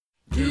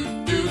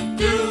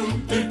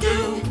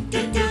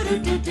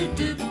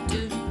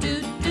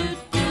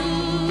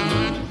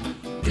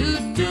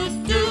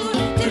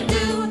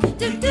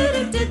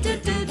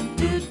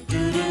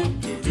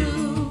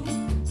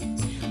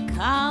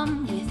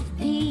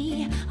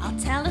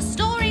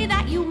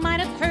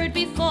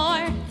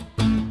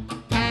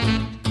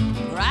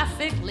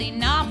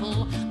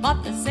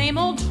Same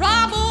old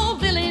trouble,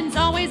 villains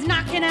always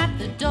knocking at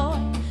the door.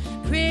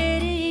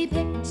 Pretty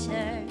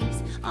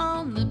pictures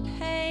on the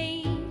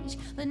page,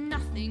 but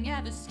nothing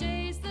ever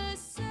stays the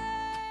same.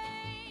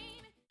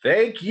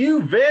 Thank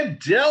you,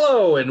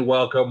 Vandello, and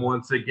welcome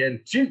once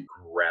again to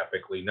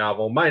Graphically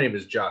Novel. My name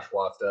is Josh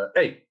Wasta,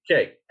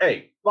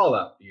 a.k.a.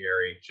 Fallout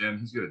Fury. Jim,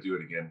 he's going to do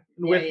it again.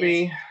 And with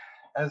me,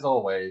 as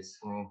always,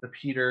 the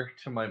Peter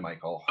to my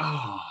Michael.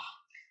 Oh.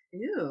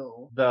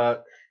 Ew.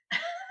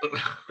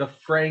 The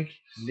Frank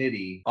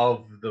Nitti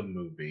of the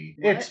movie.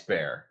 What? It's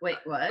Bear. Wait,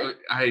 what?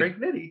 Frank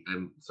Nitti.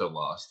 I'm so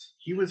lost.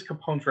 He was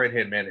Capone's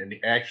right-hand man, and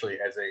actually,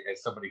 as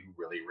somebody who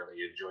really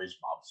enjoys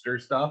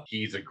mobster stuff,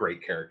 he's a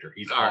great character.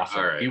 He's awesome.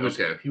 All right, he was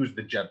okay. he was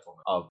the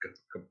gentleman of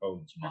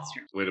Capone's mom. That's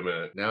true. Wait a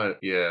minute. Now,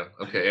 yeah.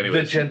 Okay,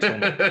 anyway. The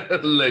gentleman.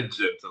 The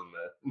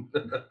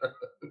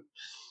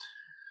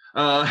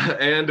gentleman.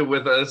 And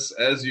with us,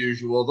 as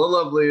usual, the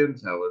lovely and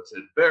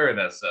talented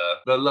Baronessa,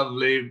 the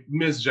lovely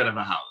Miss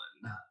Jennifer Howland.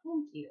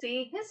 Thank you.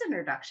 See, his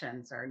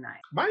introductions are nice.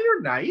 Mine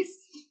are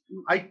nice.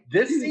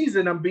 This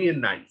season, I'm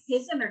being nice.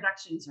 His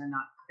introducctions are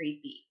not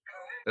creepy.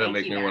 That'll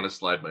Thank make you, me Bear. want to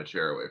slide my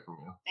chair away from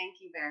Thank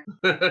you, Bear.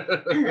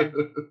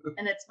 you.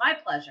 And it's my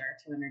pleasure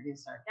to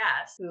introduce our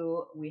guest,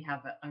 who we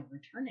have a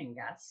returning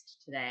guest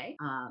today.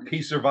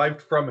 He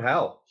survived from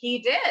hell. He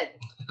did.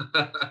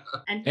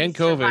 And And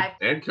COVID. survived-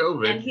 And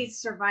COVID. And he's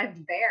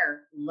survived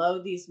Bear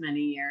low these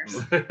many years.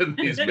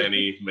 These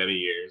many, many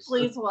years.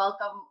 Please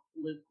welcome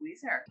Luke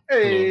Weiser.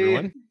 Hello, Hey,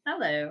 everyone.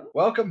 Hello.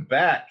 welcome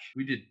back.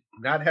 We did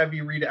not have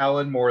you read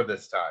Alan Moore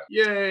this time.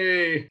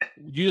 Yay!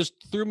 You just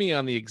threw me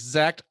on the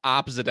exact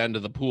opposite end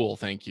of the pool.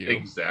 Thank you.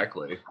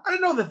 Exactly. I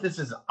don't know that this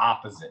is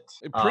opposite.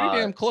 Pretty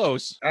damn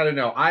close. I don't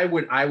know. I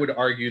would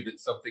argue that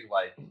something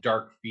like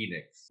Dark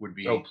Phoenix would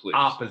be Oh, please.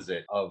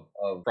 opposite of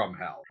From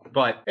Hell.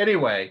 But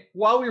anyway,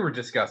 while we were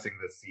discussing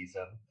this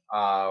season,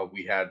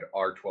 we had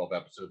our 12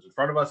 episodes in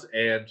front of us,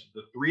 and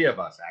the three of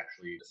us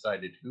actually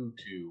decided who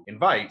to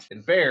invite.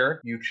 And Bear,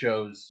 you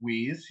chose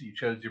Wheeze, you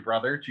chose your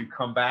brother to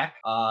come back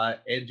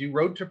and do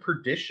Road to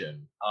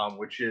Perdition,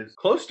 which is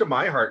close to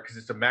my heart because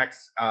it's a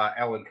Max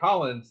Allen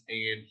Collins,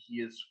 and he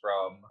is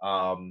from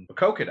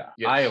Maquoketa,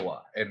 Yes.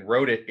 Iowa, and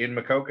wrote it in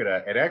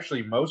Maquoketa. And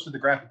actually, most of the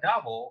graphic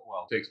novel,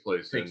 Takes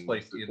place in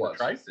the Quad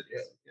Tri-Cities. Cities.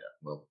 Yeah.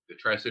 Well, the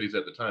Tri-Cities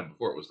at the time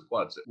before it was the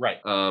Quad Cities. Right.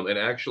 And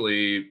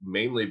actually,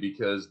 mainly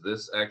because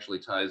this actually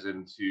ties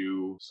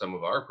into some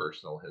of our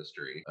personal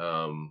history.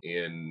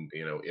 In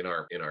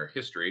our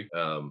history,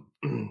 our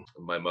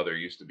mother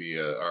used to be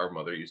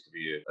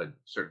a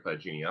certified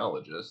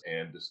genealogist,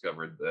 and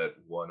discovered that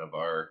one of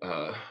our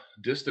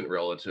distant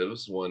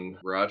relatives, one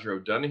Roger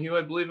O'Donoghue,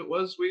 I believe it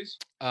was, Weeze?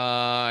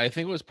 I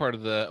think it was part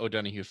of the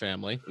O'Donoghue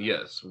family.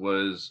 Yes,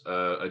 was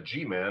a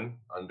G-man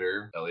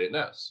under Elliot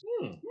Ness.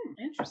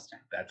 Interesting.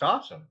 That's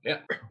awesome. Yeah.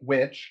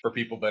 Which, for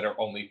people that are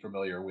only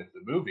familiar with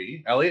the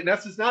movie, Elliot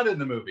Ness is not in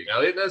the movie.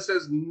 Elliot Ness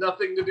has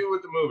nothing to do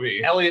with the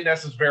movie. Elliot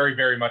Ness is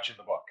very much in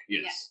the book.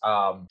 Yes.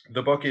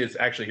 The book is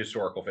actually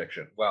historical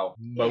fiction. Well,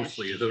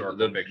 mostly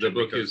historical fiction. The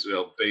book because- is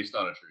based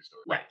on a true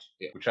story. right,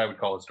 Yeah. which I would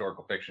call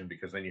historical fiction,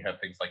 because then you have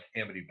things like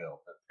Amityville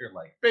that they're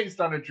like based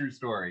on a true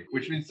story,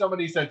 which means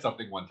somebody said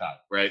something one time.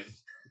 Right?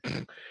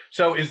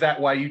 So is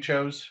that why you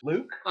chose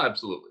Luke?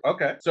 Absolutely.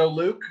 Okay. So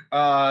Luke,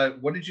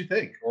 what did you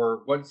think,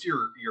 or what's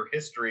your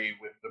history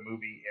with the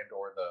movie and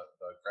or the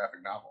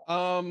graphic novel?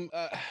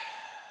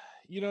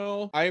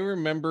 I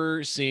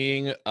remember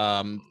seeing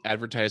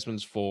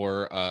advertisements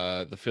for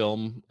the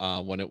film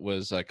when it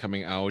was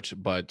coming out,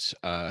 but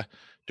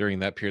during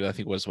that period, I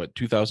think it was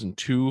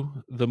 2002,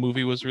 the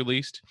movie was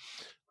released.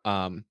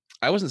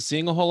 I wasn't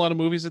seeing a whole lot of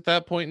movies at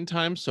that point in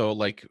time, so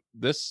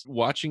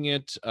watching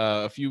it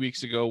a few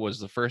weeks ago was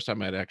the first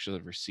time I'd actually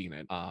ever seen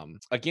it.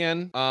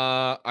 Again,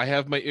 I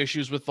have my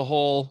issues with the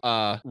whole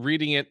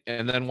reading it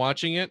and then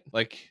watching it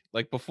like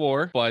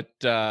before, but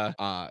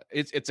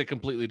it's a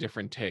completely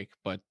different take.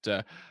 But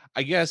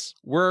I guess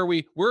where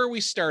are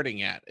we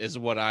starting at is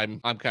what I'm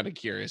kind of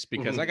curious,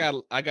 because I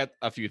got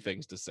a few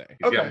things to say.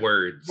 He's got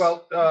words.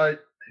 Well,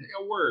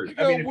 a word.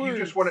 I mean, if you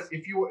just want to,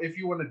 if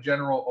you want a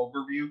general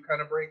overview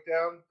kind of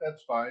breakdown,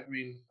 that's fine. I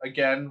mean,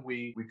 again,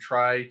 we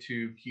try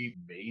to keep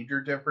major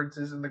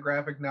differences in the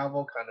graphic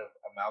novel kind of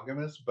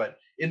amalgamous, but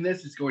in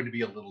this it's going to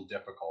be a little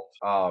difficult,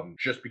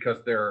 just because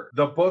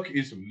the book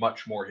is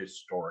much more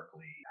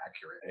historically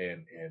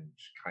accurate and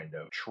kind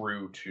of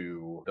true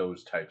to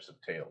those types of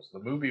tales. The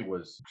movie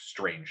was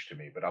strange to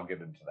me, but I'll get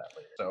into that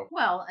later. So,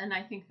 Well, and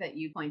I think that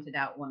you pointed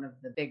out one of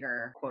the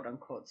bigger quote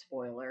unquote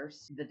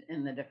spoilers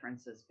in the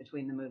differences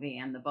between the movie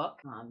and the book,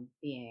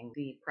 being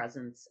the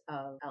presence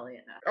of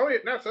Elliot Ness.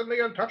 Elliot Ness and the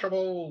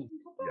Untouchables.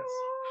 Yes.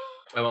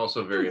 I'm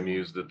also very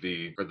amused that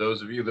for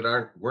those of you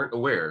that weren't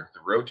aware, the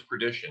Road to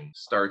Perdition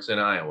starts in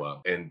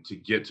Iowa, and to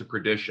get to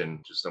Perdition,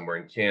 to somewhere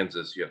in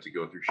Kansas, you have to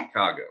go through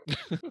Chicago.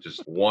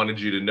 Just wanted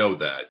you to know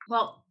that.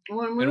 Well,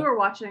 when we were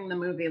watching the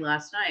movie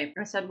last night,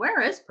 I said,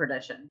 "Where is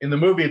Perdition?" In the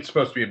movie, it's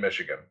supposed to be in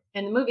Michigan.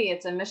 In the movie,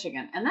 it's in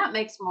Michigan, and that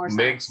makes more sense.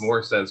 Makes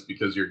more sense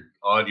because you're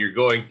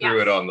going through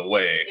Yes. it on the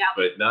way, Yep.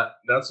 but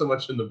not so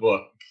much in the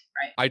book.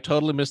 Right. I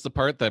totally missed the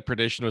part that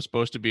Perdition was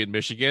supposed to be in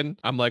Michigan.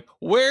 I'm like,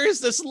 where is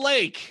this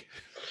lake?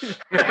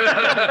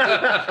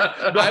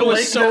 I was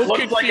lake so that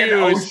looks like an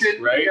confused.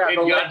 ocean, Right? Yeah, In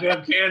the lake-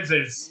 goddamn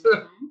Kansas.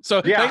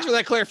 So Yeah. thanks for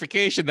that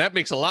clarification. That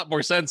makes a lot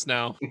more sense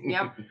now.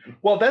 Yep.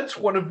 Well, that's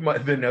one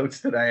of the notes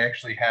that I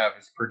actually have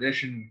is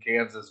Perdition in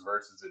Kansas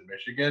versus in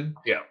Michigan.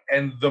 Yeah.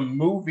 And the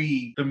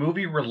movie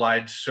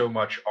relied so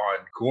much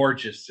on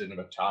gorgeous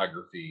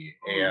cinematography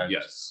and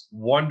Yes.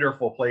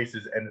 wonderful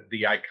places, and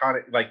the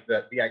iconic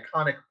the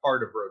iconic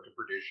part of Road to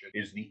Perdition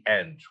is the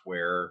end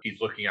where he's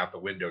looking out the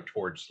window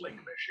towards Lake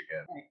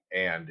Michigan. Right.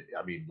 And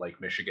I mean, Lake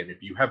Michigan,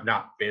 if you have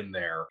not been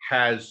there,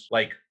 has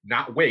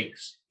not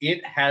wakes,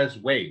 it has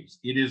waves.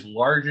 It is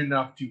large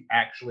enough to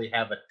actually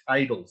have a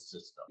tidal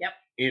system. Yep.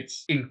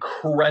 It's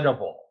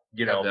incredible.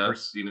 You know, I've not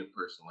seen it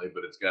personally,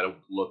 but it's got to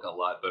look a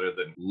lot better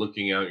than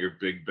looking out your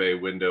big bay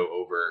window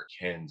over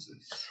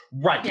Kansas.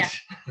 right. Yeah.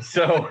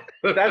 So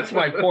that's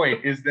my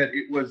point, is that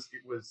it was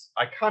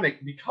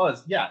iconic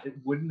because it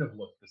wouldn't have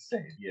looked the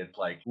same. You had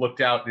looked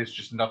out and it's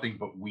just nothing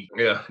but wheat.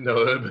 Yeah,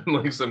 no, it'd been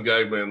like some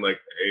guy being like,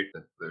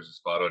 "Hey, there's a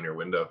spot on your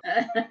window."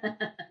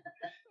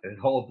 And an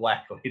old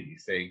black lady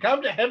saying,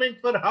 "Come to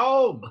Hemingford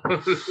home."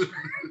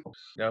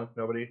 No,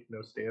 nobody,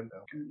 no Stan.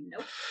 No.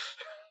 Nope.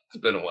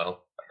 It's been a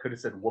while. I could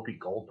have said Whoopi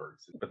Goldberg,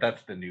 but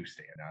that's the new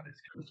Stan, not as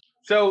good.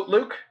 So,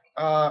 Luke,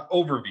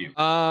 overview.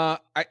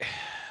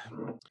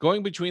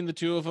 Going between the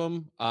two of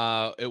them,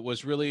 it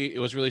was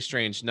really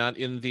strange. Not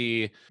in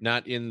the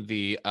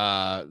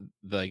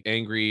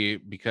angry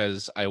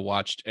because I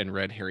watched and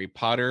read Harry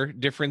Potter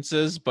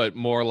differences, but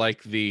more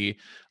like they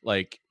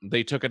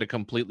took it a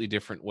completely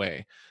different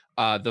way.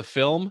 The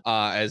film,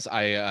 as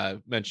I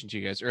mentioned to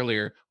you guys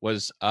earlier,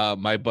 was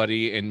My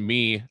Buddy and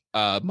Me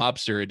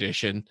Mobster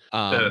Edition.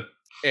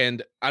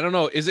 And I don't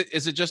know, is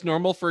it just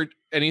normal for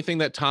anything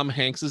that Tom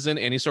Hanks is in,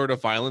 any sort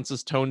of violence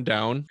is toned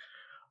down?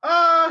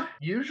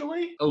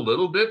 Usually A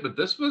little bit, but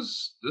this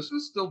was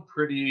still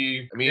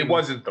pretty. I mean, it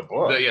wasn't the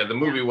book. The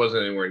movie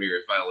wasn't anywhere near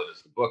as violent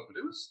as the book, but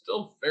it was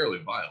still fairly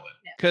violent.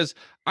 Because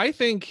I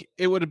think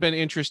it would have been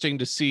interesting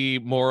to see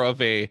more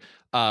of a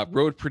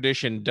Road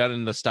Perdition done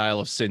in the style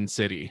of Sin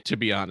City, to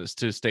be honest,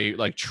 to stay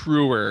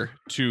truer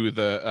to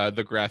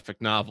the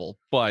graphic novel.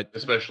 But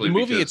Especially the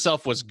movie because-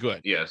 itself was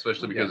good. Yeah,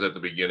 especially because at the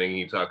beginning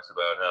he talks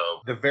about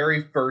how The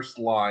very first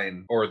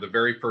line or the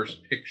very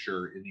first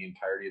picture in the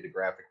entirety of the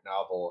graphic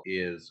novel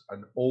is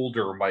an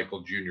older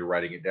Michael Jr.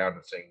 writing it down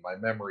and saying, "My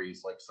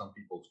memories, like some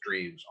people's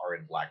dreams, are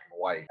in black and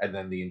white." And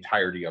then the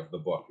entirety of the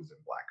book is in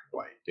black and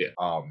white.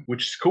 Yeah.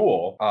 Which is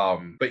cool.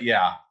 But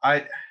yeah,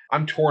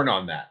 I'm torn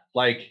on that.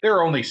 There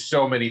are only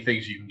so many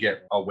things you can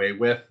get away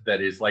with that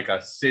is like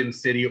a Sin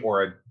City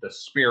or The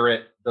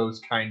Spirit, those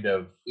kind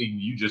of.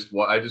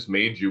 I just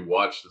made you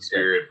watch The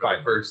Spirit for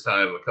the first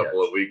time a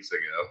couple of weeks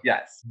ago.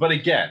 Yes. But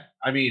again,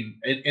 I mean,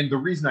 and the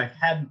reason I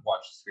hadn't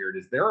watched The Spirit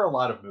is there are a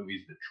lot of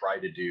movies that try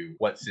to do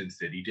what Sin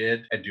City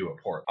did and do it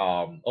poorly.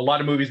 A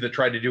lot of movies that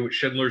tried to do what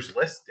Schindler's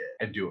List did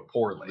and do it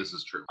poorly. This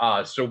is true.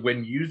 So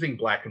when using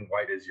black and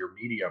white as your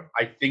medium,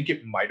 I think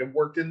it might have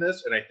worked in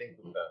this, and I think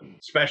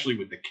especially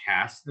with the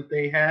cast that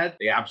they had,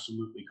 they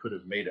absolutely could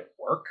have made it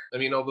work. I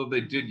mean, although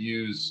they did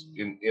use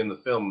in the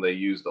film, they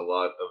used a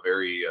lot of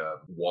very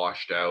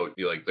washed out.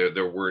 There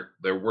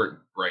weren't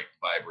bright,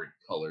 vibrant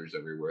colors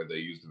everywhere. They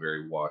used a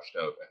very washed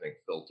out, I think,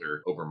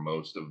 filter over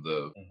most of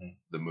the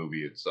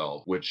movie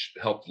itself, which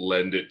helped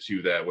lend it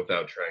to that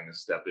without trying to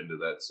step into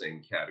that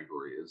same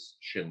category as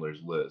Schindler's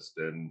List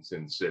and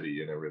Sin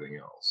City and everything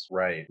else.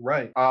 Right.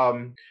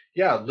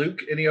 Yeah, Luke,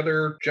 any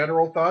other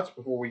general thoughts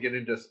before we get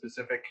into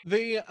specific?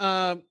 They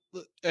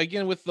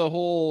again, with the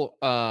whole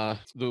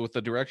with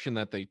the direction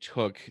that they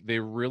took, they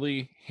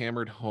really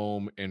hammered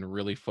home and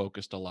really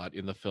focused a lot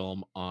in the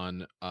film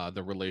on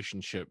the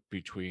relationship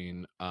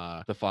between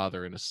the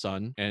father and his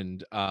son,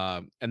 and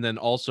then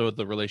also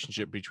the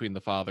relationship between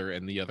the father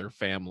and the other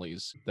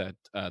families that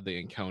they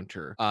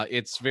encounter.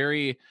 It's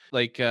very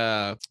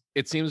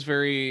it seems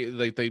very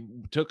like they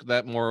took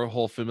that more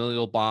whole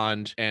familial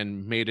bond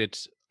and made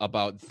it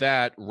about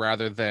that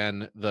rather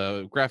than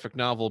the graphic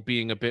novel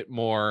being a bit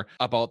more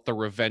about the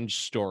revenge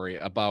story,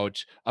 about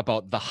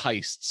the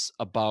heists,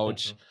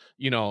 about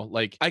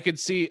I could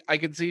see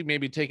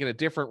maybe taking a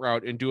different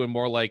route and doing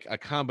more like a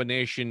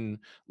combination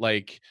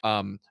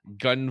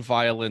gun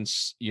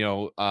violence,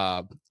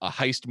 a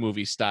heist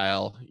movie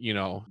style,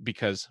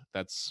 because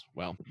that's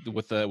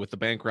with the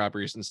bank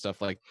robberies and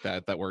stuff like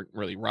that weren't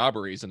really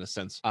robberies in a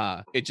sense.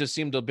 It just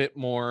seemed a bit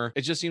more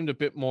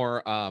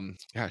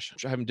gosh,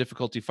 I'm having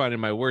difficulty finding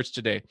my words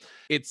today.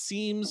 It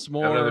seems Have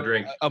another more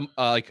drink.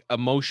 like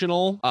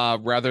emotional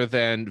rather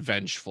than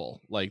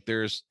vengeful. Like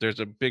there's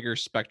a bigger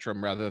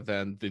spectrum rather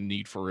than the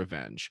need for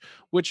revenge,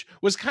 which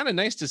was kind of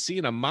nice to see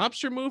in a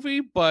mobster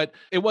movie, but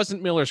it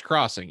wasn't Miller's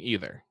Crossing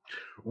either.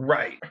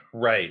 Right.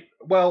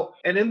 Well,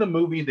 and in the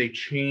movie, they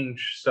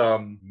change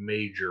some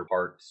major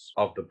parts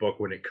of the book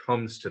when it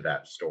comes to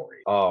that story.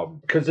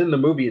 Because in the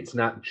movie, it's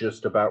not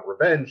just about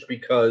revenge,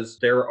 because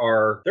there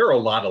are a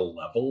lot of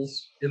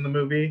levels in the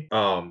movie.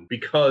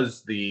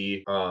 Because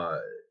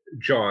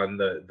John,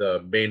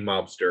 the main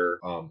mobster,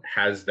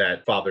 has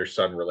that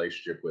father-son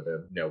relationship with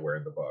him nowhere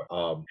in the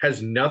book.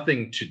 Has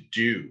nothing to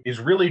do, is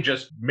really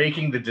just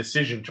making the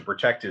decision to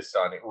protect his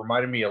son. It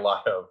reminded me a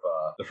lot of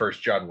the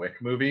first John Wick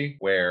movie,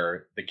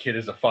 where the kid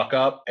is a fuck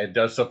up and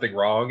does something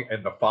wrong,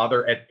 and the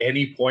father at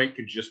any point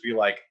could just be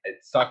like, it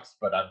sucks,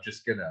 but I'm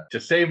just gonna, to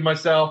save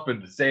myself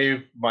and to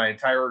save my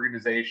entire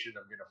organization,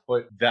 I'm gonna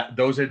put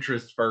those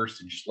interests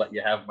first and just let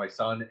you have my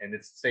son. And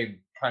it's the same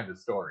kind of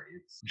story.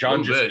 It's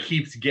John just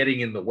keeps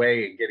getting in the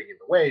way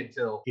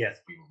until he has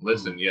to be removed.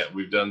 Listen, yeah,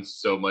 we've done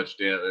so much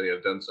damage.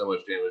 I've done so much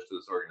damage to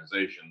this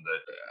organization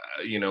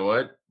that you know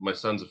what? My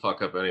son's a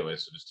fuck up anyway,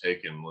 so just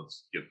take him.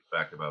 Let's get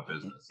back about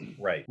business.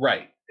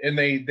 Right. And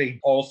they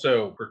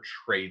also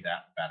portray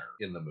that better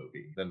in the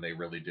movie than they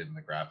really did in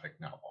the graphic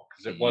novel,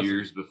 because it was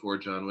years before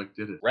John Wick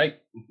did it. Right.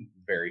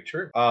 Very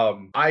true.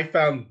 I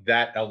found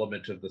that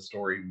element of the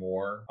story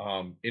more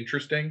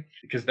interesting,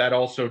 because that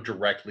also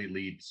directly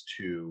leads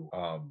to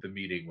the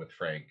meeting with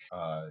Frank,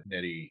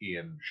 Nettie,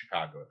 in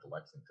Chicago at the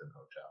Lexington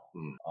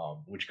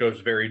Hotel, which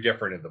goes very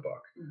different in the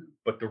book.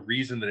 But the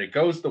reason that it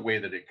goes the way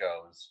that it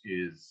goes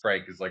is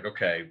Frank is like,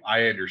 okay,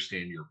 I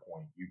understand your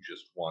point. You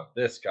just want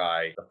this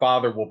guy. The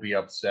father will be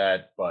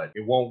upset, but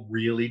it won't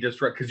really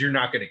disrupt, because you're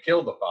not going to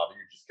kill the father.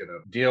 You're just going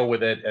to deal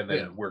with it, and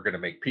then we're going to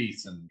make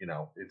peace. And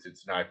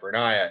it's an eye for an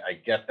eye. I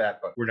get that,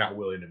 but we're not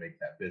willing to make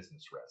that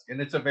business risk.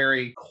 And it's a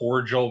very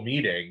cordial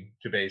meeting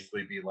to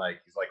basically be like,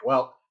 he's like,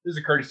 well, this is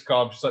a courtesy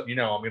call. I'm just letting you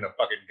know I'm going to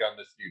fucking gun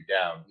this dude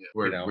down.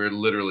 Yeah, we're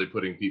literally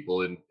putting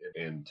people in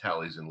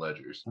tallies and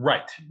ledgers.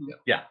 Right.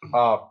 Yeah.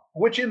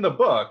 Which in the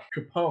book,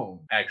 Capone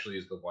actually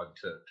is the one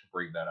to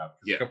bring that up.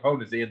 Yeah.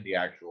 Capone is in the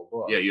actual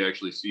book. Yeah, you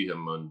actually see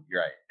him on.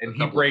 Right. And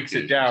he breaks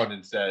it down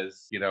and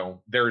says,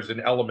 there's an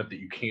element that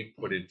you can't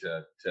put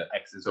into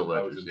X's and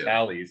O's and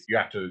tallies. You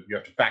have to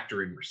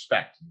factor in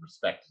respect. And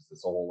respect is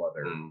this whole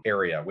other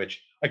area,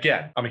 which,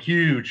 again, I'm a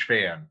huge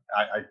fan.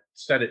 I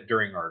said it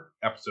during our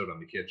episode on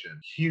the kitchen.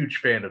 Huge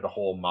fan of the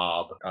whole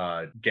mob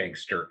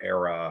gangster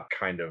era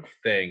kind of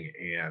thing.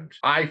 And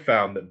I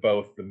found that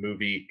both the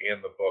movie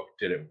and the book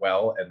did it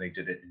well, and they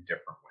did it in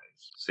different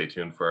ways. Stay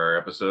tuned for our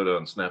episode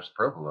on Snaps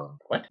Provolone.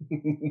 What?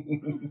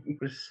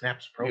 What is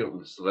Snaps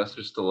Provolone?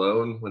 Sylvester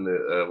Stallone. What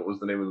was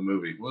the name of the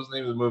movie? What was the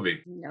name of the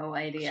movie? No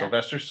idea.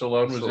 Sylvester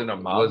Stallone was in a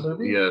mob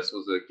movie? Yes,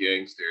 was a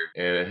gangster,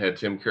 and it had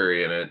Tim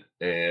Curry in it.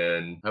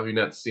 And have you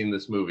not seen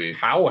this movie?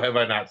 How have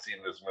I not seen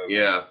this movie?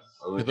 Yeah.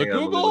 The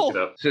Google. Look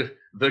it up.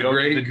 The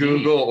great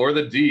Google or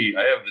the D.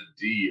 I have the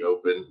D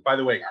open. By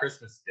the way,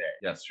 Christmas Day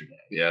yesterday.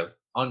 Yeah.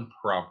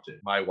 Unprompted,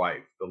 my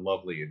wife, the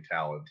lovely and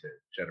talented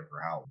Jennifer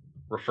Howell,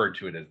 referred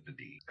to it as the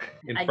D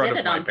in I front did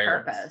of it my on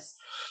parents. purpose.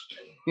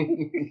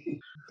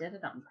 Did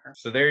it on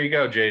purpose. So there you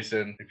go,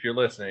 Jason. If you're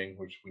listening,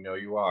 which we know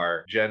you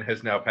are, Jen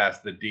has now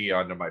passed the D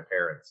on to my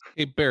parents.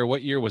 Hey, Bear,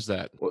 what year was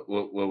that? What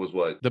was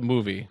what? The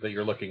movie that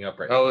you're looking up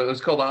right now. Oh, it was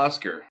called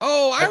Oscar.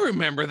 Oh, I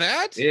remember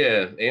that.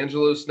 Yeah,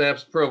 Angelo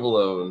Snaps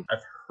Provolone.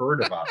 I've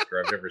heard of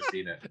Oscar. I've never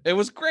seen it. It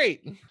was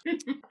great.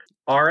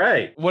 All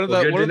right. One of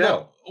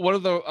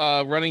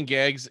the running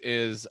gags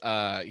is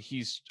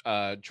he's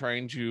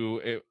trying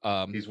to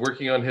he's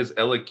working on his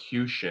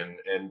elocution,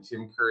 and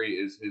Tim Curry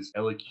is his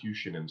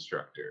elocution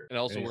instructor, and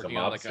also working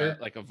on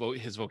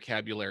his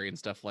vocabulary and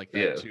stuff like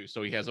that too.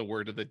 So he has a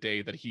word of the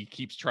day that he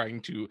keeps trying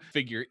to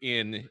figure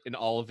in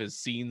all of his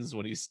scenes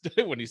when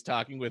he's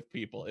talking with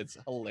people. It's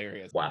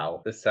hilarious.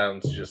 Wow, this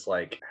sounds just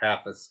like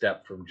half a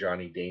step from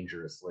Johnny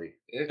Dangerously.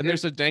 And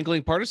there's a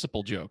dangling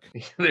participle joke.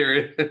 There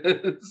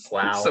is.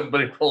 Wow.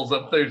 Somebody pulls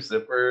up their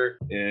zipper.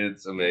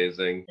 It's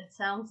amazing. It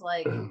sounds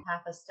like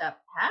half a step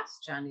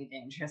past Johnny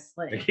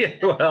Dangerously. Yeah,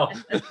 well.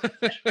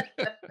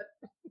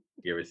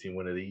 You ever seen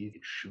one of these?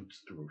 It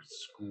shoots through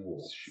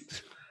schools.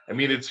 I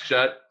mean, it's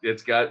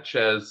got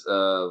Ches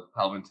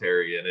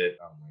Palminteri in it,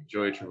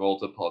 Joey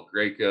Travolta, Paul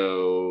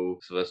Greco,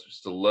 Sylvester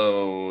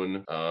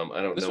Stallone. I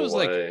don't know. This was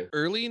why. like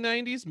early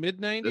 90s, mid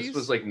 90s? This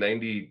was like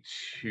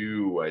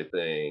 92, I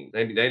think.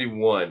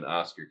 91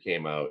 Oscar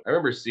came out. I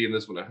remember seeing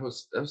this when I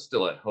was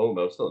still at home.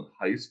 I was still in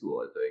high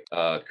school, I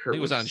think. Kurt it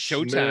was on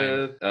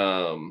Showtime.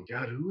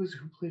 God, who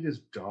played his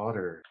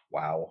daughter?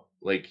 Wow.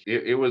 Like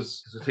it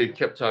was, they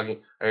kept talking.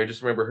 I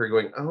just remember her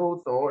going,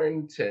 "Oh,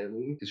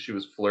 Thornton," because she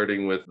was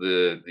flirting with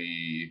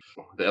the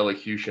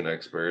elocution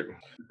expert.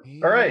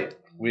 All right,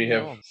 we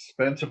have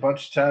spent a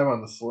bunch of time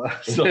on the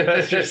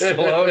Sylvester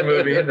Stallone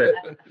movie, isn't it?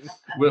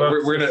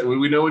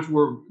 We know which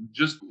we're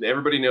just.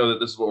 Everybody know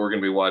that this is what we're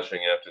going to be watching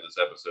after this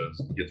episode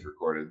gets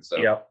recorded. So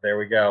yep, there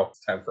we go.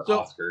 It's time for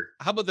Oscar.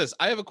 How about this?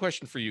 I have a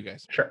question for you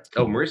guys. Sure.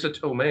 Oh, Marissa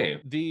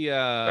Tomei.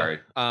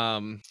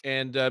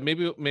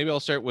 Maybe I'll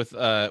start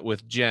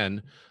with Jen.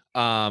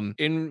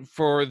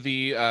 For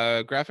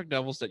the graphic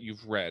novels that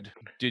you've read,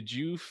 did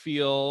you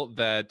feel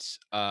that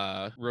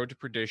Road to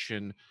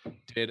Perdition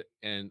did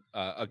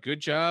a good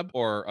job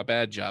or a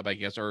bad job, I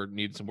guess, or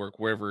needed some work,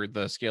 wherever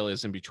the scale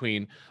is in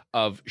between,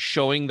 of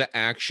showing the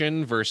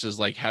action versus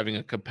like having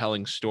a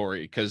compelling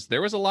story? Because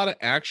there was a lot of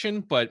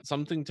action, but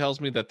something tells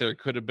me that there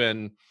could have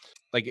been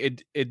like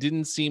it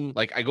didn't seem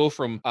like I go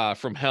from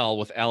Hell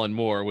with Alan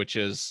Moore, which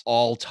is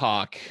all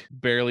talk,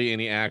 barely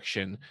any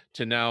action,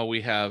 to now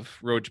we have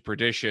Road to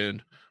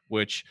Perdition,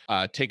 which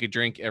take a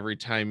drink every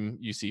time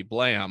you see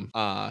Blam,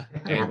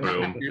 and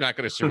Boom. you're not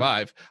going to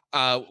survive.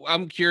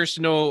 I'm curious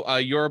to know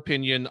your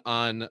opinion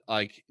on,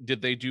 like,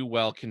 did they do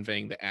well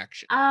conveying the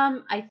action?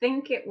 I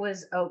think it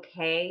was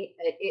okay.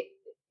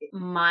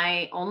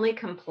 My only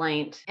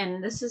complaint,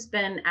 and this has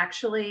been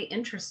actually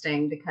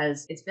interesting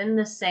because it's been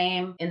the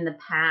same in the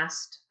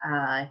past,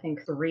 I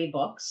think 3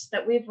 books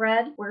that we've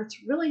read, where it's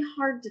really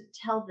hard to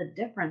tell the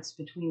difference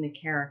between the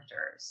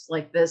characters,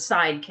 like the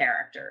side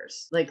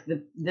characters, like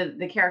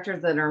the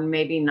characters that are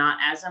maybe not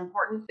as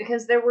important,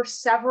 because there were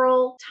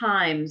several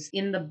times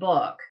in the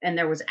book and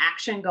there was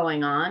action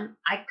going on.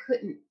 I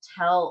couldn't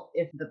tell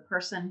if the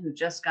person who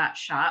just got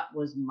shot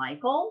was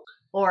Michael,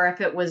 or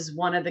if it was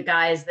one of the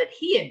guys that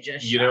he had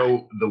just shot. You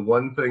know, the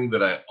one thing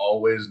that I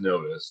always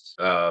noticed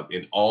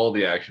in all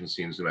the action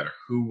scenes, no matter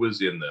who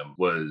was in them,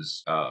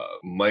 was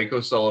Mike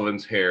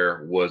O'Sullivan's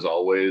hair was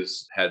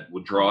always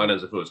drawn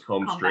as if it was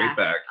combed straight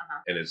back.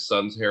 And his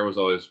son's hair was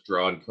always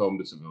drawn,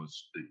 combed as if it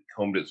was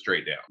combed it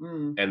straight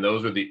down. And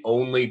those are the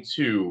only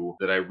 2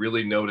 that I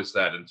really noticed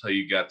that until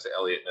you got to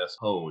Elliot Ness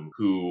Hone,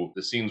 who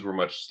the scenes were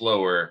much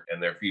slower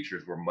and their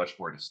features were much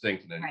more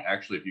distinct. And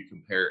actually, if you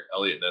compare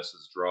Elliot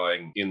Ness's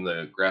drawing in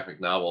the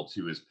graphic novel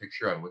to his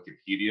picture on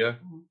Wikipedia,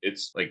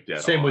 it's like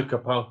dead Same on. with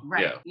Capone.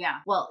 Right. Yeah.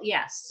 Well,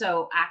 yes.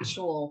 So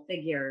actual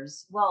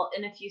figures. Well,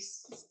 and if you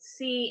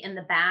see in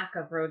the back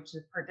of Road to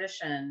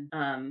Perdition,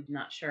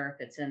 not sure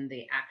if it's in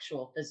the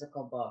actual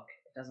physical book.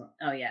 Doesn't.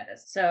 Oh yeah, it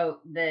is. So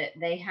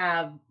they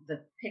have the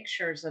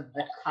pictures of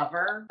the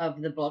cover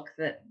of the book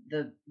that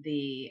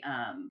the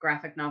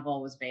graphic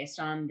novel was based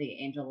on, The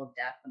Angel of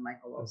Death, the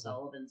Michael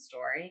O'Sullivan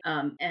story.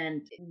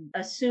 And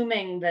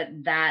assuming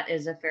that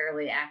is a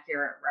fairly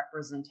accurate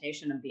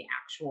representation of the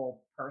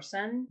actual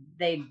person,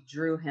 they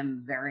drew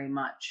him very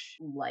much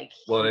like.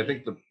 Well, and I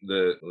think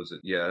the was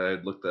it? Yeah, I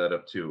had looked that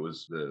up too. It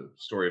was the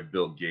story of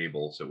Bill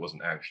Gable, so it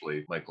wasn't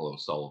actually Michael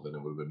O'Sullivan.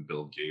 It would have been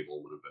Bill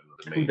Gable. Would have been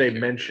the main. Who they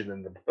character. mention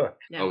in the book.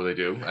 Yeah. Oh, they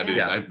do. I didn't.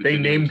 Yeah, I they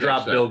didn't name even drop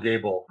catch that. Bill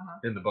Gable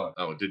in the book.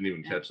 Oh, didn't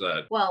even catch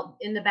that. Well,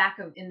 in the back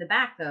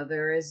though,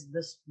 there is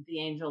the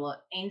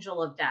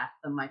Angel of Death,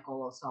 the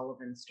Michael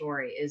O'Sullivan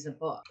story, is a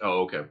book.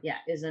 Oh, okay. Yeah,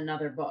 is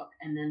another book,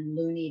 and then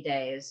Looney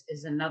Days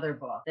is another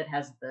book that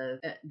has the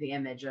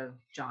image of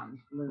John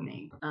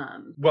Looney.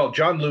 Well,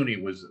 John Looney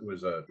was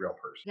a real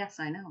person. Yes,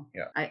 I know.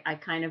 Yeah. I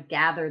kind of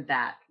gathered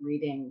that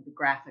reading the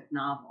graphic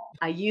novel.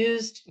 I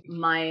used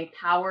my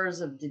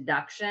powers of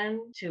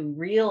deduction to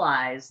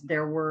realize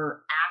there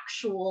were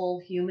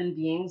actual human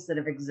beings that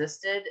have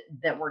existed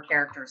that were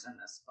characters in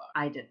this book.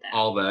 I did that.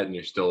 All that, and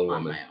you're still a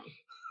on woman. my own.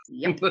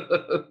 Yep.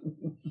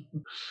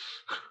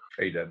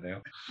 Are you done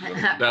now?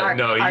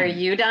 Are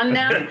you done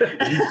now?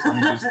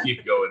 You just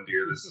keep going,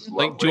 dear. This is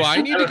Like, lovely. do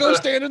I need to go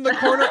stand in the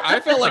corner? I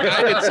felt like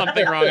I did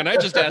something wrong, and I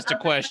just asked a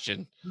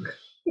question.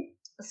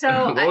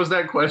 So what was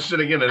that question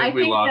again? I think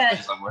we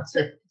lost it somewhere.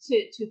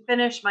 To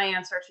finish my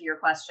answer to your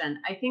question,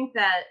 I think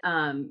that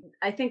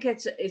I think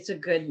it's a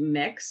good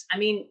mix. I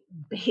mean,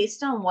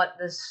 based on what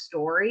the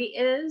story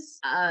is,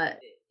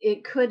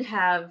 it could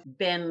have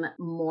been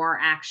more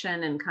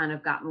action and kind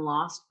of gotten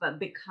lost, but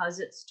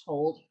because it's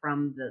told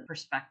from the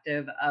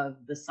perspective of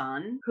the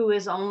son, who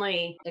is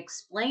only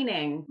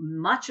explaining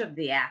much of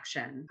the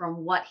action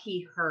from what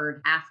he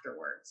heard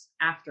afterwards,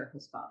 after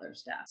his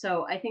father's death.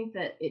 So I think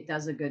that it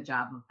does a good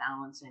job of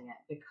balancing it,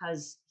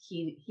 because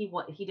he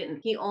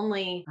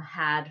only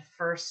had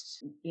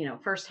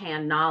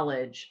firsthand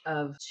knowledge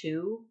of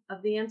 2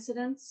 of the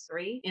incidents,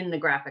 3 in the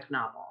graphic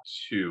novel.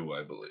 2,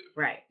 I believe.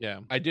 Right. Yeah,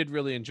 I did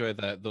really enjoy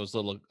those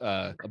little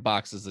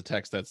boxes of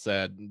text that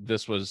said,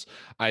 this was,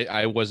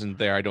 I wasn't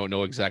there, I don't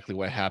know exactly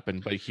what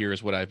happened, but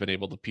here's what I've been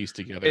able to piece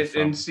together.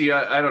 And see,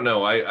 I don't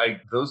know,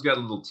 I those got a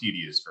little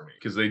tedious for me,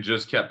 because they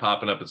just kept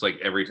popping up. It's like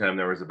every time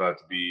there was about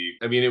to be,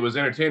 I mean, it was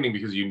entertaining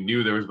because you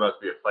knew there was about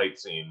to be a fight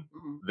scene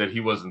that he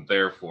wasn't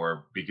there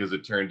for, because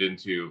it turned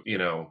into,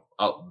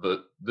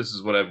 this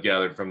is what I've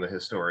gathered from the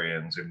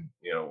historians, and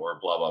or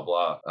blah blah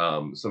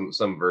blah,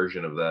 some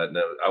version of that. And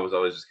I was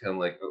always just kind of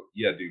like, oh,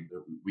 yeah, dude,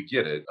 we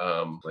get it.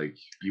 Like,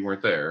 you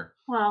weren't there.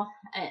 Well,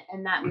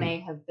 and that may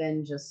have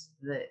been just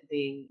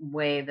the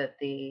way that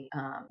the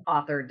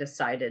author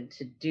decided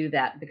to do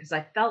that, because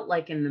I felt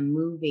like in the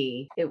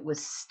movie it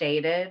was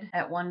stated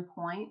at one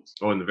point.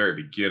 Oh, in the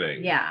very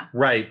beginning. Yeah.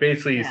 Right.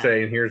 Basically, he's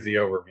saying, here's the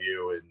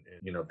overview,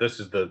 and this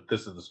is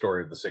the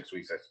story of the 6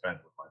 weeks I spent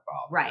with my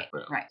father. Right.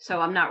 Yeah. Right.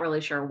 So I'm not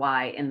really sure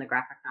why in the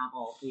graphic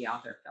novel the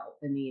author felt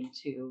the need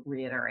to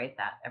reiterate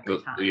that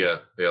every time. Yeah,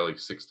 like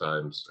 6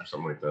 times or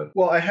something like that.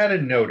 Well, I had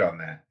a note on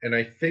that, and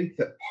I think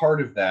that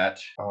part of that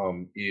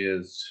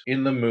is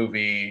in the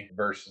movie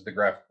versus the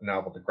graphic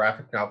novel. The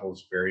graphic novel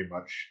is very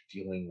much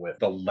dealing with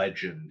the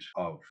legend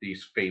of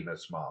these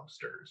famous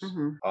mobsters.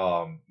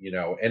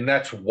 Mm-hmm. And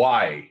that's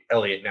why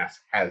Elliot Ness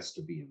has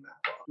to be in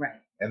that book. Right.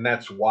 And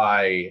that's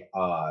why,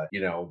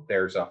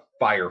 there's a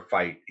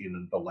firefight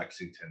in the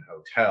Lexington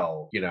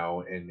Hotel,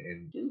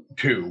 in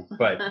two,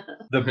 but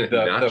Not the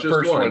just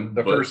first one, one,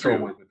 the but first two.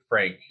 one was with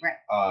Frank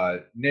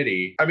Right.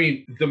 Nitti. I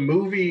mean, the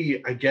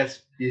movie, I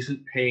guess,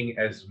 isn't paying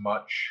as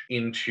much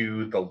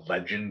into the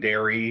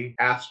legendary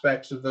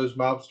aspects of those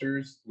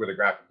mobsters where the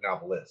graphic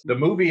novel is. The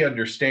movie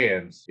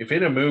understands if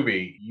in a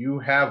movie you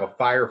have a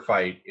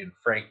firefight in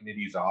Frank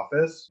Nitti's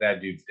office,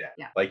 that dude's dead.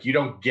 Yeah. Like, you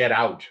don't get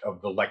out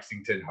of the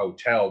Lexington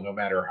Hotel no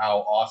matter how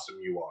awesome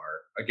you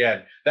are.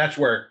 Again, that's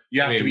where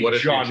you have to be what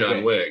if you're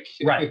John Wick.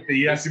 Wick? Right.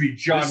 You have to be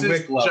John This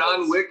Wick is levels.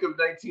 John Wick of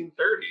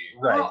 1930.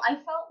 Right. Well, I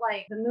felt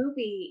like the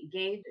movie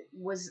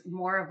was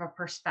more of a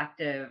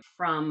perspective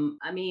from,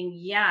 I mean,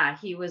 yeah,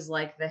 he was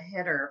like the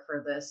hitter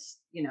for this,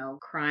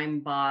 crime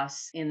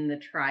boss in the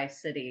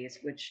Tri-Cities,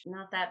 which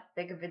not that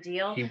big of a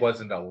deal. He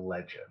wasn't a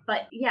legend.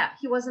 But yeah,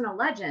 he wasn't a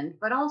legend.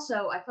 But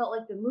also, I felt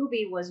like the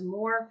movie was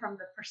more from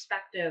the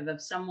perspective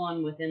of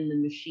someone within the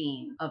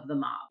machine of the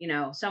mob.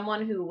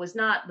 Someone who was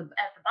not at the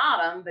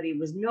bottom, but he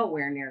was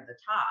nowhere near the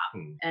top.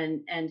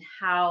 And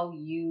how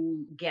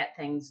you get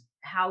things,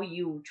 how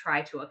you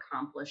try to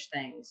accomplish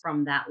things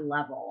from that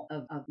level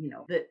of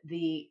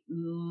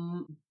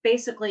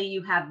basically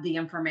you have the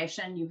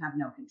information, you have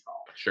no control.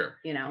 Sure.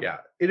 Yeah.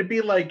 It'd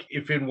be like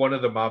if in one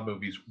of the mob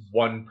movies,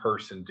 one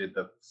person did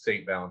the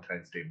St.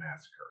 Valentine's Day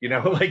Massacre.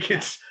 Like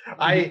it's,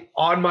 I,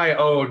 on my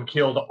own,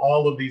 killed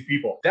all of these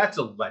people. That's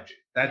a legend.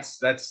 That's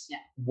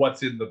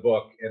what's in the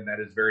book. And that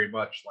is very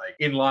much like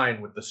in line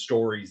with the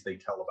stories they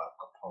tell about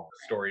Capone, the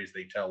stories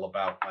they tell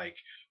about like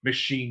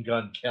Machine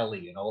Gun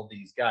Kelly and all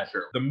these guys.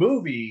 Sure. The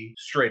movie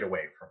strayed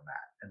away from that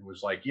and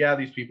was like, yeah,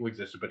 these people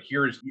existed, but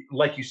here's,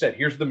 like you said,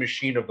 here's the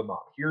machine of the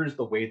mob. Here's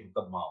the way that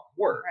the mob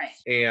works. Right.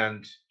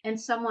 And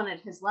someone at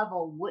his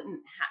level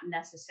wouldn't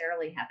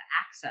necessarily have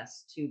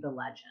access to the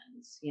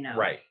legends,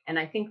 Right. And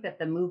I think that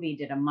the movie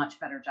did a much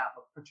better job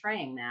of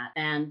portraying that.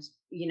 And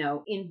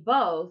in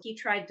both, he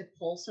tried to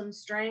pull some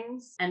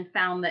strings and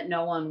found that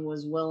no one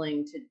was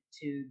willing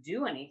to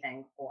do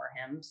anything for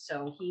him.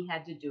 So he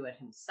had to do it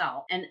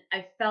himself. And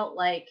I felt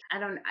like, I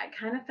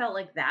kind of felt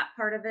like that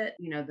part of it,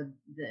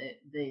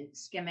 the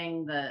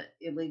skimming the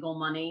illegal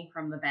money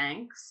from the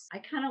banks. I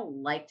kind of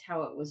liked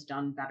how it was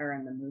done better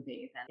in the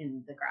movie than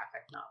in the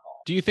graphic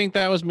novel. Do you think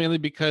that was mainly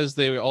because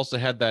they also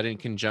had that in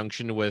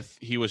conjunction with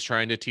he was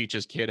trying to teach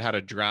his kid how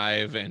to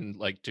drive and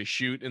like to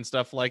shoot and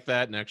stuff like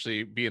that and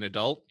actually be an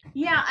adult?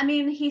 Yeah, I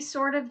mean, he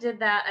sort of did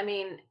that. I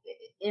mean,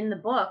 in the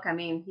book, I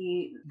mean,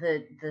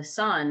 the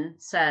son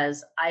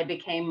says, I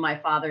became my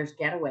father's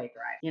getaway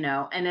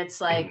driver, and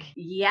it's like,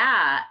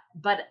 yeah,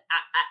 but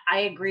I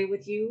agree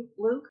with you,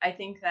 Luke. I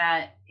think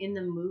that in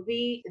the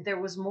movie, there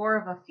was more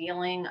of a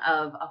feeling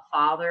of a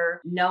father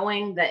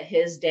knowing that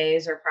his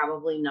days are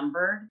probably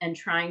numbered and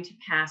trying to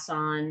pass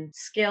on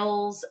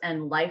skills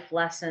and life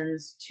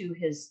lessons to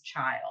his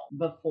child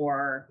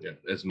before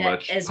as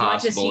much as possible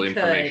much as he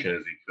information could.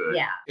 as he could.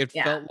 Yeah. It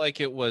felt like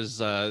it was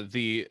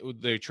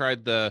they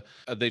tried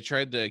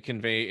to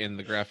convey in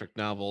the graphic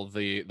novel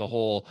the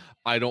whole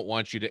I don't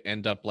want you to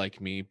end up like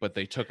me, but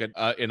they took it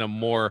in a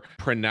more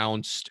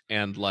pronounced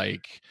and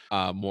like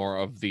more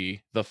of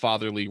the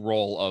fatherly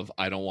role of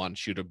I don't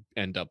want you to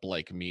end up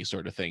like me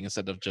sort of thing,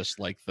 instead of just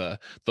like the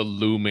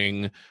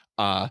looming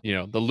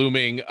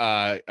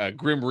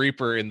Grim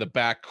Reaper in the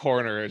back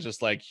corner is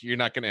just like, you're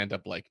not going to end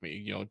up like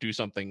me, do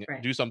something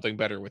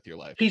better with your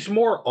life. He's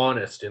more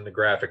honest in the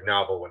graphic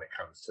novel when it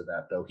comes to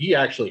that, though. He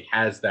actually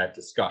has that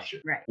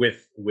discussion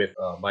with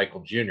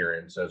Michael Jr.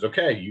 and says,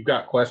 okay, you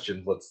got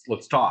questions,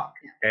 let's talk.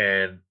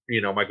 And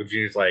Michael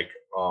Jr.'s like,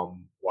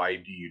 why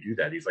do you do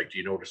that? He's like, do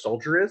you know what a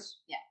soldier is?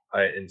 Yeah.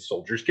 And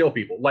soldiers kill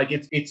people. Like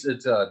it's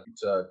a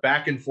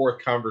back and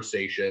forth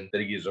conversation that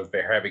he is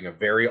having a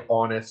very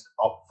honest,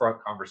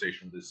 upfront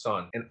conversation with his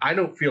son. And I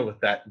don't feel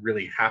that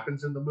really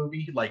happens in the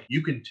movie. Like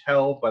you can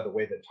tell by the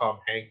way that Tom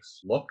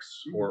Hanks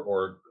looks,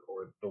 or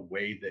the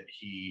way that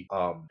he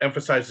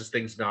emphasizes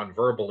things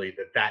non-verbally,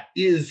 that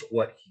is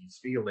what he's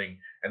feeling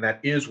and that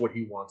is what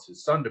he wants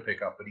his son to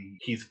pick up. But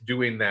he's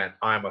doing that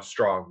I'm a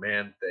strong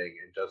man thing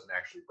and doesn't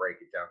actually break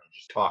it down to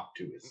just talk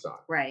to his son.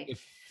 Right. It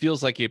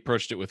feels like he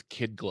approached it with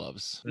kid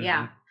gloves.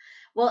 Yeah.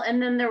 Well,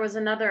 and then there was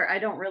another, I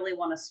don't really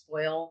want to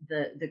spoil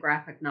the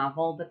graphic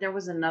novel, but there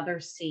was another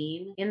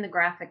scene in the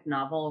graphic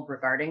novel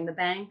regarding the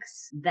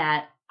banks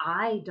that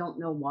I don't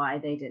know why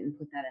they didn't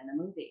put that in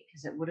the movie,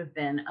 because it would have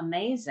been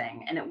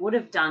amazing and it would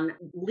have done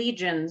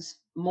legions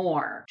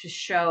more to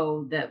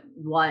show that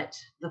what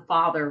the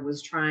father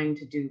was trying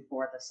to do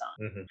for the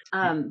son.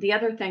 The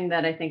other thing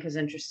that I think is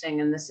interesting,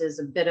 and this is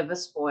a bit of a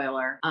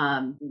spoiler,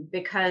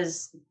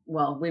 because,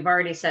 well, we've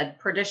already said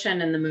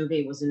Perdition in the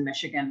movie was in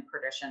Michigan,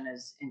 Perdition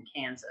is in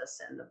Kansas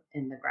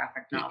in the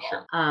graphic novel.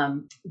 Sure.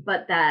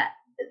 But that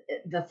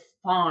the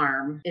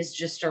farm is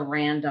just a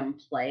random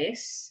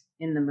place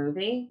in the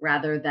movie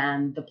rather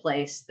than the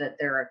place that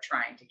they're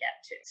trying to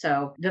get to.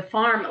 So the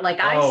farm, like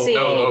I see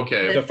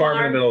okay. The farm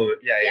in the middle of it.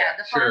 Yeah.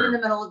 the farm in sure. the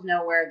middle of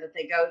nowhere that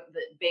they go,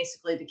 that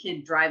basically the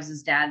kid drives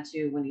his dad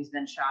to when he's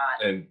been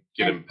shot. And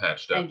get him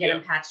patched up. And get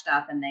him patched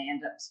up, and they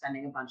end up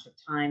spending a bunch of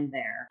time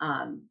there.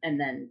 And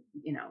then,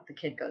 the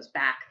kid goes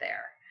back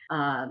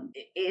there.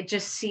 It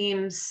just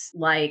seems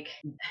like,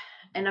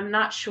 and I'm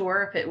not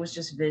sure if it was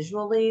just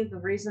visually the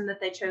reason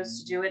that they chose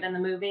to do it in the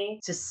movie,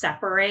 to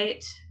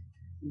separate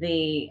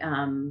the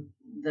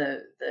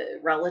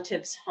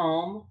relative's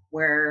home,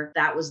 where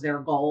that was their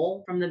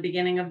goal from the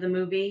beginning of the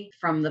movie,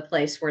 from the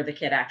place where the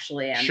kid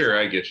actually ends Sure,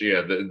 up. I get you.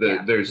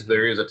 Yeah, there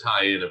is a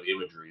tie-in of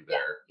imagery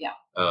there. Yeah.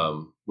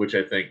 Which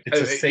I think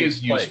It's a safe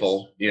is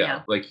useful. place.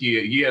 Yeah. Like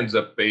he ends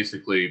up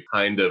basically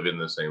kind of in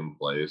the same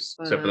place,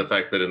 except for the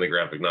fact that in the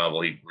graphic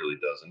novel he really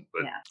doesn't.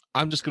 But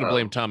I'm just gonna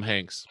blame Tom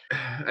Hanks.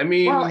 I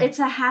mean, Well, it's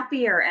a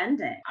happier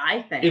ending,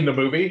 I think. In the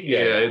movie?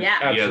 yeah, the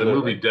absolutely.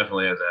 movie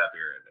definitely has a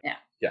happier ending.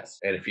 Yes.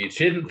 And if you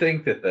didn't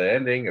think that the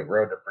ending of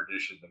Road to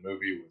Perdition, the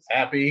movie, was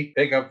happy,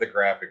 pick up the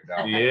graphic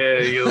novel. Yeah,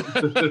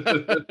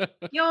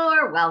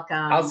 You're welcome.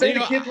 I'll say You the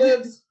know, kid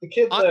lives. The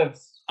kid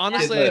lives.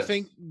 Honestly, Kid I lives.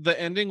 think the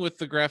ending with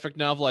the graphic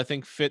novel, I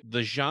think, fit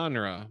the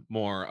genre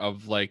more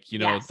of like,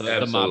 Yes. the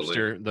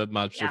Absolutely.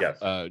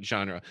 mobster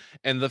genre.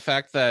 And the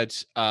fact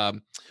that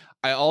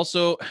I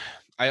also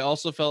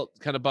felt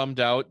kind of bummed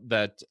out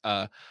that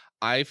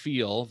I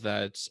feel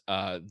that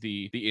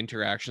the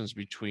interactions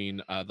between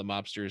the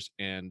mobsters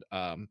and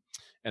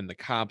the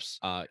cops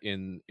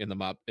in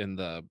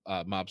the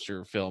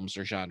mobster films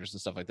or genres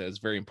and stuff like that is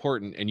very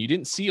important, and you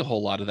didn't see a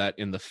whole lot of that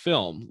in the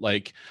film.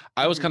 Like,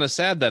 I was kind of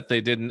sad that they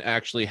didn't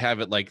actually have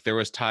it, like there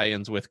was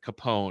tie-ins with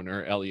Capone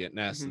or Elliot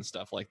Ness and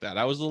stuff like that.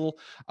 I was a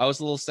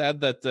little sad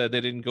that they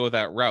didn't go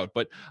that route,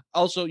 but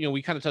also,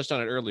 we kind of touched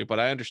on it earlier, but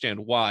I understand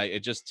why.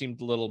 It just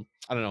seemed a little,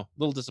 I don't know, a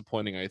little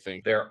disappointing, I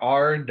think. There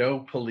are no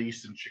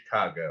police in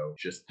Chicago,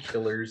 just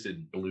killers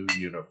in blue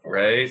uniforms.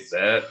 right.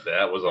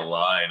 That was a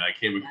line. I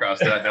came across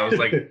that and I was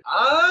like,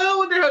 I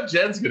wonder how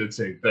Jen's gonna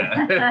take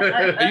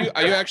that.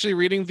 Are you actually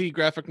reading the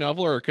graphic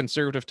novel or a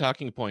conservative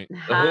talking point?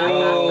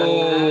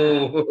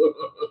 Oh.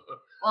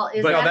 Well,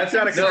 is But no, that that's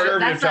not a conservative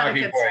that's not a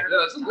talking point. conservative-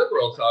 No, that's a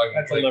liberal talking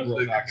That's a point. liberal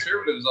The talking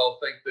conservatives all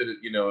think that if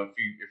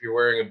you're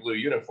wearing a blue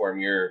uniform,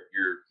 you're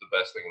the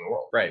best thing in the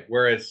world. Right.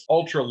 Whereas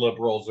ultra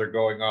liberals are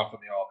going off on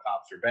the all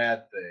cops are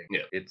bad thing.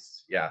 Yeah.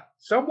 It's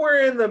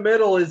somewhere in the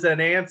middle is an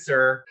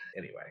answer.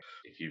 Anyway.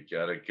 If you've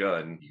got a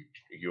gun,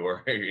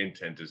 your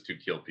intent is to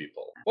kill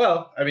people.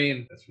 Well, I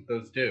mean, that's what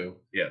those do.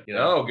 Yeah. You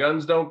know? No,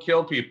 guns don't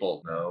kill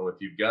people. No, if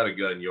you've got a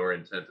gun, your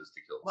intent is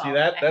to kill people. Well, See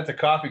that? That's a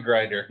coffee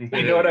grinder.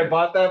 You know what I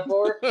bought that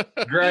for?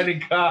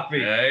 Grinding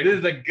coffee. Right. This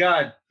is a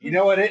gun. You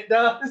know what it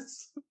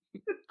does?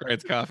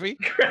 Grant's coffee.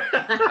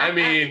 I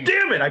mean,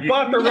 Damn it! I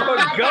bought the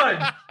wrong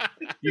gun.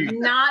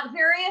 Not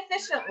very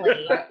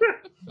efficiently, but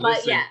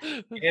listen,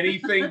 yes.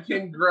 anything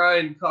can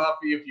grind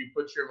coffee if you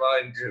put your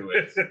mind to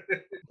it.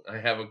 I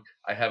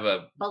have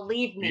a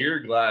Believe me, beer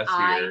glass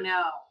I here.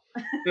 know.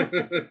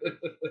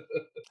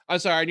 I'm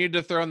sorry, I need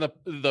to throw in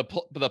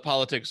the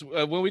politics.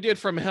 When we did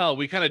From Hell,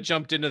 we kind of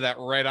jumped into that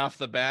right off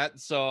the bat.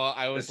 So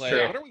I was That's like,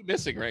 true. what are we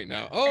missing right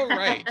now? Oh,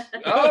 right.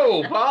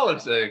 Oh,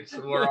 politics.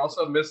 We're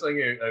also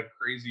missing a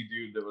crazy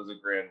dude that was a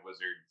Grand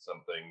Wizard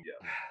something.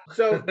 Yeah.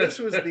 So this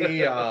was this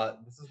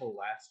is the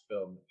last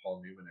film that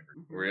Paul Newman ever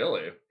did.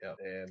 Really? Yeah.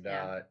 And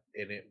Yeah.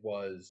 and it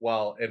was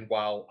while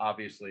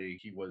obviously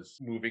he was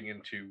moving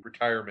into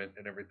retirement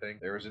and everything,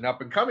 there was an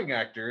up and coming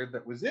actor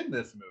that was in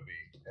this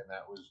movie, and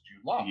that was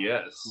Jude Law.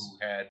 Yes. Who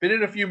had been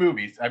in a few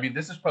movies. I mean,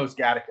 this is post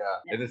Gattaca,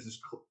 and this is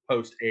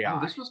post AI. Oh,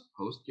 this was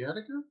post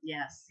Gattaca?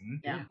 Yes. Mhm.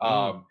 Yeah.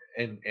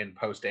 And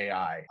post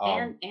AI.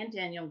 And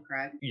Daniel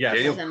Craig. Yes.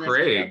 Daniel in this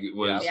Craig movie.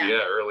 was Yeah.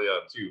 early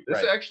on too. This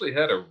Right. actually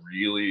had a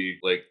really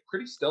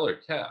pretty stellar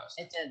cast.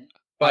 It did.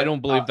 I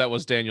don't believe that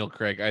was Daniel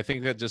Craig. I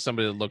think that's just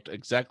somebody that looked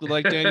exactly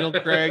like Daniel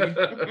Craig,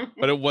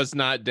 but it was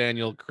not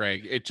Daniel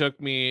Craig. It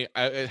took me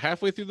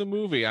halfway through the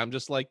movie. I'm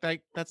just like,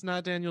 that's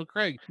not Daniel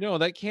Craig. No,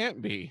 that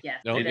can't be.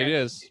 Yes, No, it it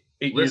is. is.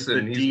 It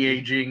Listen, used the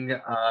de-aging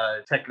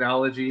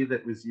technology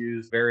that was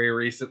used very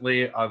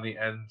recently on the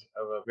end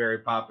of a very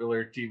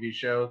popular TV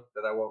show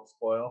that I won't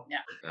spoil.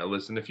 Now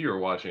listen, if you were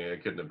watching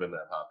it couldn't have been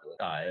that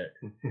popular.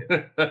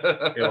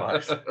 It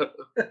was.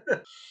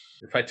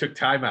 If I took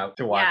time out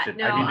to watch Yeah, it,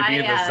 no, I need to be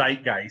in the I,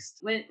 zeitgeist.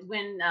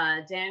 When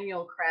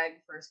Daniel Craig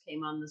first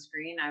came on the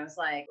screen, I was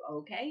like,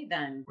 okay,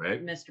 then,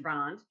 Right. Mr.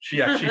 Bond.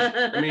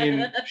 I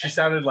mean, she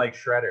sounded like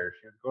Shredder.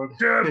 She was going,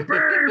 "Dead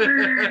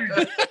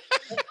babies!"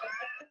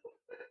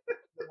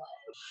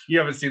 You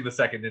haven't seen the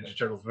second Ninja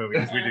Turtles movie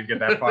because we didn't get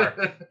that far.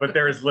 But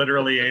there is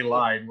literally a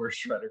line where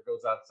Shredder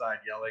goes outside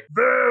yelling,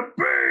 "The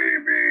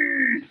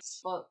babies!"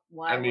 But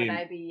why I mean, would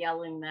I be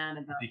yelling that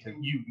about Because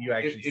him? you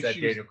actually If said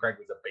she was- Daniel Craig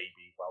was a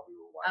baby while we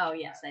were watching. Oh,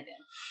 yes, I did.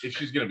 If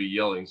she's gonna be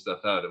yelling stuff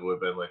out, it would have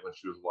been like when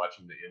she was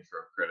watching the intro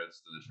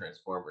credits to the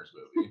Transformers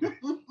movie.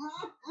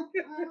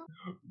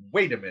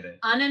 Wait a minute.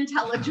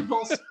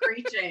 Unintelligible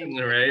screeching.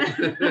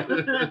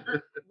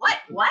 Right?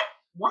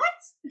 What?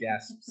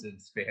 gasps in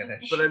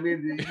Spanish. But I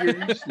mean, you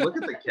just look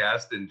at the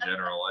cast in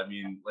general. I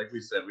mean, like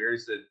we said, we already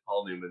said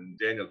Paul Newman,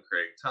 Daniel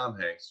Craig, Tom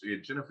Hanks. We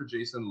had Jennifer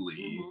Jason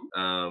Leigh.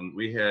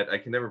 We had, I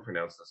can never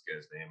pronounce this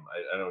guy's name.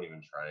 I don't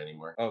even try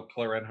anymore. Oh,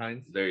 Clarence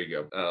Hines. There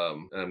you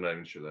go. I'm not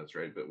even sure that's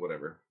right, but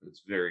whatever.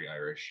 It's very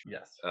Irish.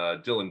 Yes.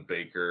 Dylan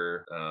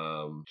Baker,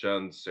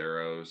 John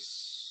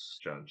Saros,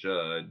 John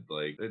Judd,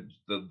 like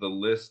the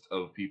list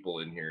of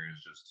people in here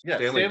is just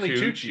Stanley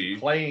Tucci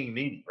playing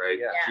Needy, right?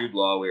 Yeah. Jude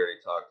Law, we already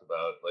talked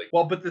about. Like,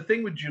 well, but the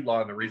thing with Jude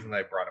Law, and the reason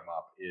I brought him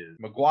up is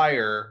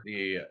McGuire,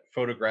 the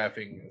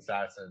photographing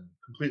assassin,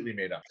 completely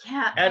made up.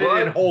 Yeah.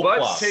 Edited whole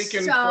cloth.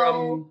 taken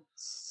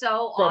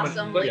So from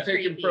awesomely but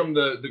taken creepy. from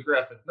the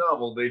graphic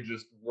novel, they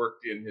just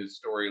worked in his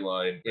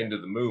storyline into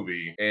the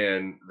movie,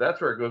 and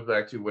that's where it goes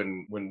back to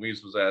when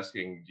Weez was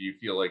asking, do you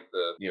feel like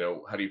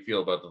how do you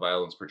feel about the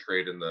violence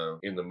portrayed in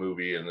the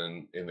movie and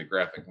then in the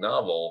graphic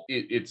novel?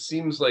 It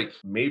seems like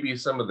maybe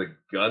some of the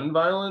gun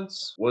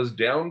violence was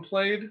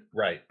downplayed,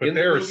 Right, but in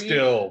the there's movie,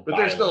 still but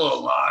there's still a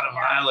violence. lot of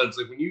violence.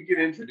 Like when you get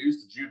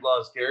introduced to Jude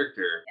Law's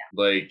character,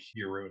 like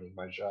You're ruining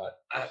my shot.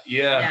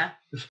 Yeah.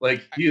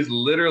 like he is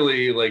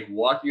literally like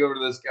walking over to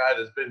this guy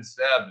that's been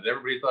stabbed and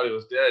everybody thought he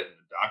was dead. And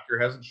the doctor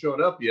hasn't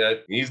shown up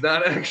yet. He's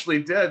not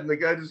actually dead. And the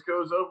guy just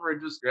goes over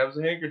and just grabs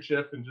a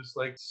handkerchief and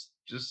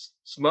just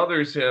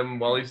smothers him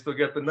while he's still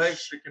got the knife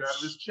sticking out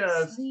of his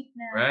chest. Sleep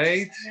now.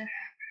 Right?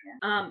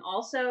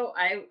 Also,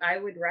 I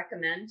would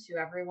recommend to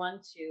everyone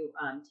to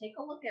take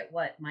a look at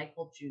what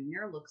Michael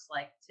Jr. looks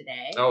like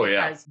today. Oh,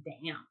 yeah. Because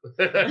damn.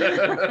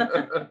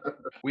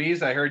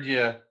 Weez, I heard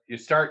you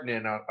starting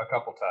in a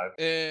couple times.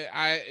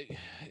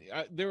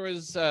 There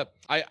was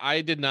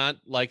I did not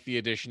like the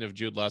addition of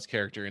Jude Law's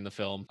character in the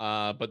film,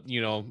 but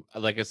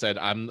like I said,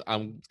 I'm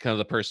kind of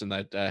the person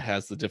that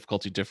has the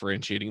difficulty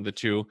differentiating the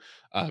two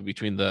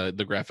between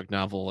the graphic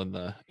novel and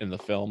the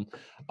film.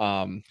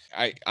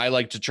 I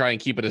like to try and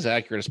keep it as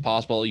accurate as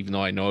possible, even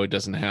though I know it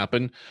doesn't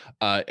happen.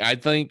 I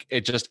think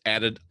it just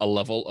added a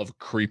level of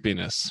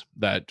creepiness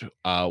that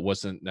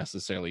wasn't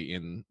necessarily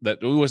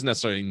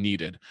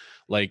needed.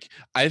 Like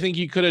I think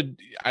you could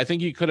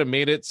have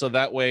made it so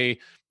that way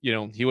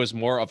he was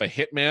more of a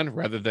hitman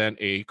rather than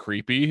a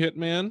creepy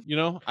hitman.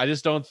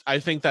 I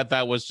think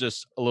that was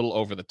just a little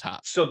over the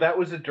top. So that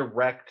was a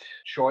direct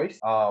choice.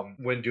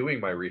 When doing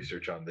my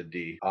research on the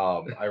D,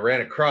 I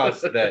ran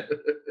across that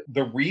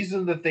the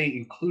reason that they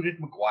included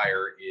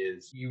McGuire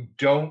is you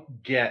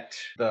don't get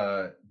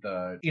the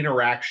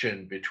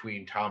interaction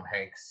between Tom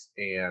Hanks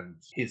and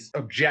his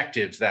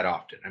objectives that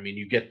often. I mean,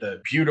 you get the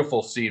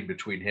beautiful scene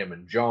between him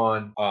and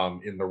John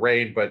in the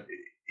rain, but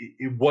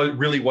it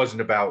really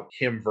wasn't about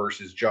him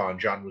versus John.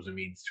 John was a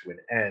means to an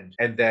end.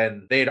 And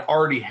then they had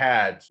already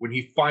had, when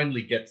he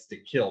finally gets to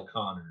kill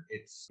Connor,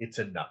 it's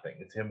a nothing.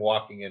 It's him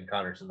walking in,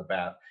 Connor's in the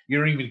bath. You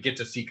don't even get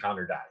to see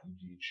Connor die.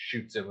 He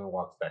shoots him and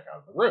walks back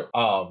out of the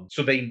room.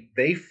 So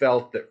they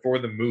felt that for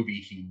the movie,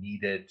 he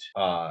needed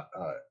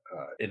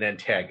an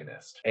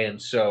antagonist.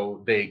 And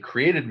so they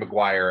created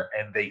McGuire,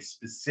 and they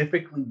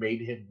specifically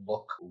made him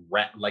look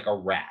like a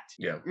rat.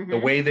 Yeah. The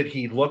way that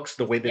he looks,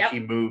 the way that he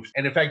moves.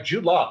 And in fact,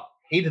 Jude Law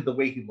hated the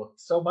way he looked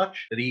so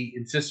much that he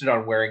insisted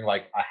on wearing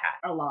like a hat.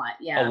 A lot,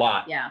 yeah. A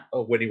lot. Yeah.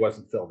 When he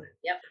wasn't filming.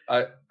 Yep.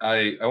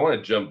 I want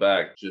to jump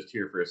back just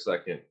here for a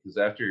second, because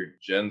after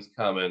Jen's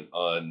comment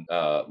on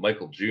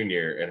Michael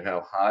Jr. and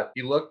how hot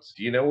he looked,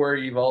 do you know where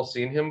you've all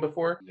seen him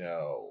before?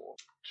 No.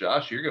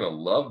 Josh, you're gonna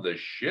love the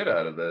shit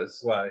out of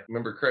this. Why?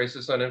 Remember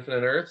Crisis on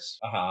Infinite Earths?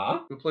 Uh-huh.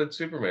 Who played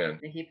Superman?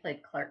 He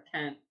played Clark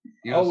Kent.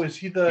 Is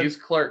he the... He's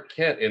Clark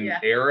Kent in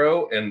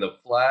Arrow and The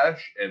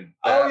Flash and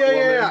Oh, Batwoman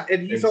yeah.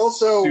 And he's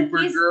also...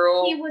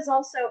 Supergirl. He was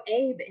also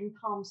Abe in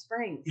Palm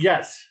Springs.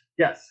 Yes.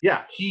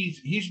 Yeah.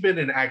 He's been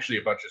in actually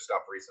a bunch of stuff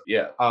recently.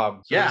 Yeah.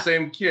 So the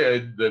same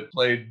kid that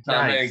played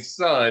Tom Hanks'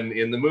 son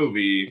in the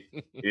movie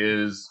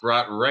is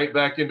brought right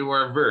back into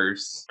our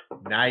verse.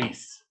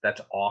 Nice.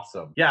 That's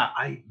awesome. Yeah,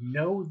 I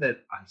know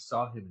that I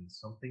saw him in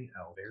something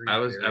else. I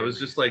was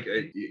just like,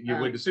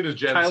 as soon as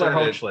Jen Tyler said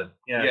it, Hoechlin.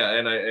 Yeah,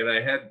 and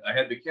I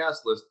had the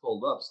cast list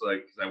pulled up, so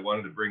because I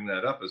wanted to bring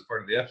that up as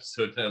part of the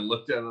episode, and I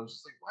looked at it and I was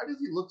just like, why does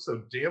he look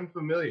so damn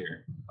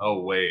familiar?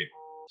 Oh wait.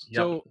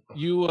 So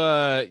you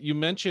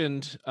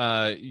mentioned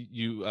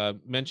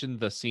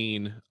the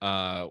scene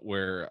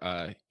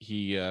where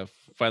he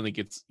finally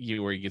gets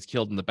where he gets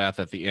killed in the bath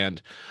at the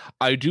end.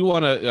 I do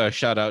want to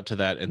shout out to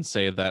that and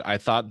say that I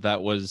thought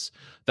that was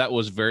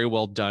very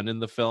well done in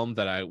the film,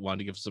 that I wanted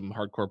to give some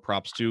hardcore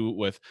props to.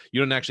 With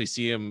you don't actually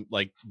see him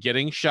like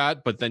getting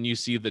shot, but then you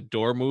see the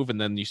door move and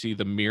then you see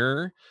the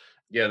mirror.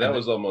 Yeah, that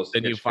was almost.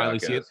 Then you finally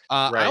see it.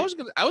 Right.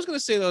 I was gonna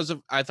say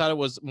I thought it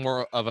was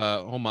more of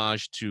a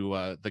homage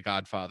to The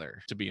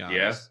Godfather, to be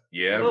honest.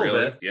 Yeah, A little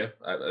really. bit. Yeah,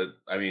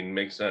 I mean,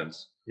 makes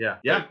sense. Yeah.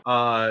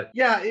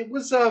 It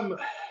was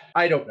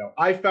I don't know.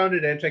 I found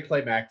it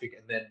anticlimactic,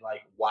 and then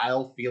like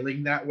while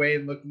feeling that way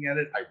and looking at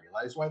it, I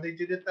realized why they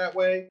did it that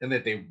way, and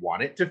that they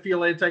want it to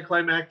feel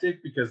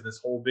anticlimactic because this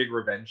whole big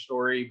revenge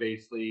story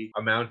basically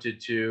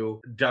amounted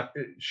to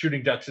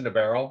shooting ducks in a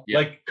barrel. Yeah.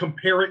 Like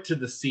compare it to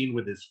the scene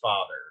with his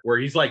father, where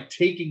he's like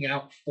taking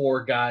out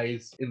 4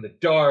 guys in the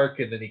dark,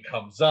 and then he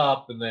comes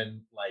up, and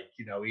then like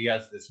he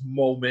has this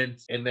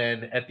moment, and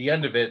then at the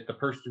end of it, the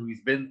person who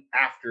he's been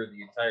after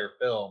the entire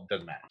film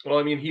doesn't matter. Well,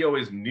 I mean, he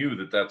always knew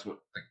that that's what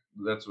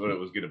it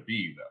was going to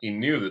be, though. He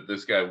knew that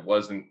this guy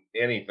wasn't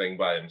anything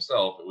by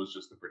himself. It was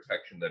just the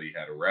protection that he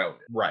had around him.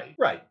 Right.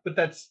 But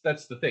that's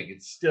the thing.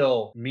 It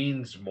still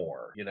means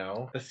more,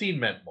 The scene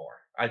meant more.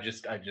 I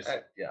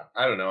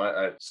don't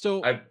know.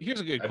 So here's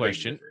a good I beg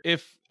question. to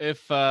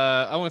If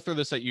I want to throw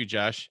this at you,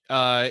 Josh,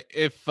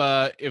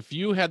 if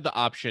you had the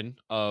option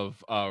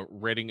of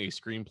writing a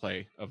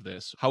screenplay of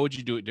this, how would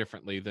you do it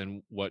differently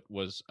than what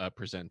was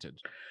presented?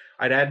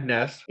 I'd add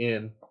Ness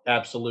in,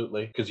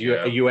 absolutely, because you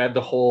Yeah. you add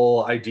the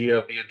whole idea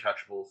of the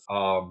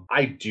Untouchables.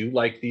 I do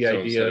like the So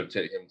idea.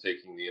 instead of him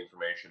taking the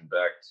information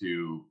back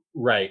to,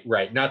 Right.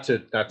 Not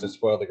to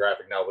spoil the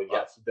graphic novel.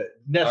 Yes,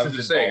 Ness I'm is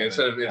just saying,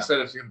 involved in it, instead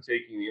of him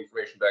taking the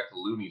information back to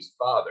Looney's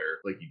father,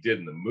 like he did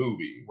in the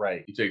movie,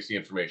 right. he takes the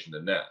information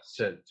to Ness.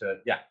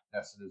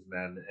 Ness and his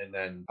men, and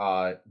then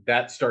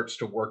that starts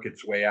to work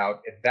its way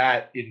out. And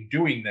that, in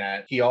doing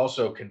that, he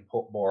also can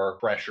put more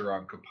pressure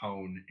on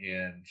Capone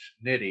and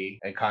Nitti,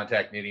 and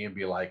contact Nitti and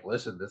be like,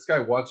 "Listen, this guy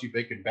wants you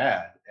big and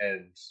bad,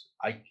 and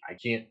I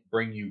can't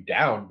bring you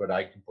down, but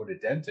I can put a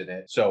dent in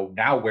it. So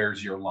now,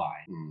 where's your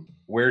line?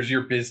 Where's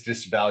your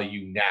business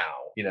value now?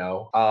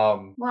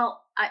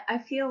 Well, I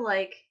feel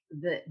like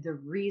the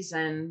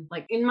reason,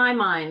 like in my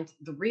mind,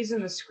 the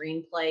reason the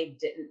screenplay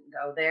didn't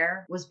go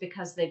there was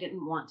because they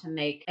didn't want to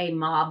make a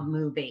mob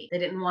movie. They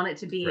didn't want it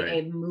to be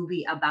Right. a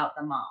movie about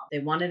the mob. They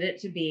wanted it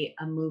to be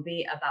a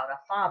movie about a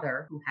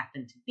father who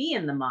happened to be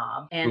in the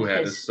mob and Who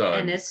had his son.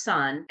 and his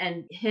son,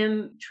 and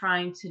him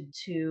trying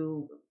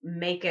to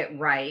make it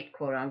right,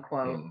 quote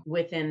unquote,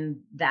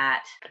 within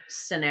that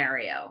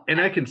scenario.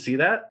 And I can see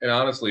that. And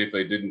honestly, if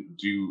they didn't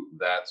do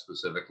that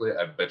specifically,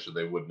 I bet you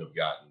they wouldn't have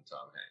gotten Tom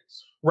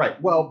Hanks. Right.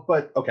 Well,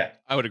 but okay.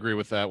 I would agree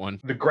with that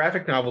one. The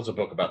graphic novel is a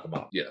book about the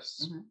mob.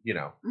 Yes.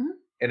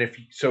 And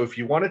if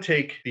you want to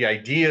take the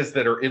ideas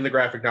that are in the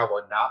graphic novel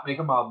and not make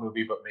a mob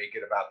movie, but make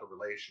it about the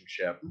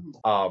relationship,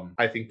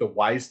 I think the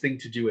wise thing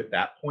to do at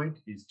that point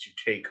is to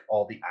take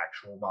all the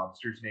actual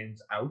mobsters'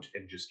 names out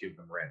and just give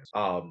them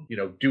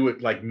randoms. Do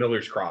it like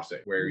Miller's Crossing,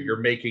 where you're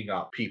making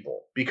up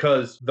people.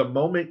 Because the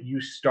moment you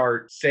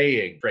start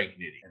saying Frank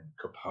Nitti and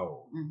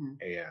Capone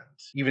and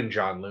even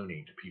John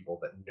Looney to people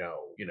that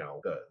know,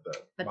 the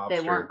But mobster,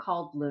 they weren't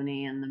called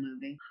Looney in the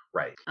movie.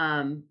 right.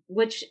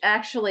 Which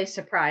actually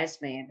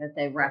surprised me that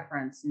they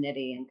referenced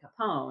Nitti and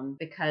Capone,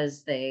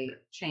 because they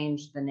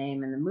changed the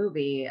name in the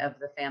movie of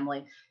the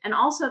family, and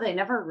also they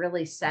never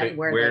really said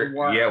where they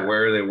were. Yeah,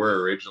 where they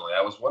were originally.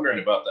 I was wondering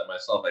about that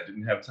myself. I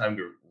didn't have time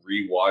to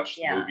rewatch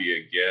the movie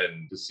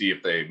again to see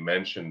if they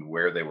mentioned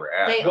where they were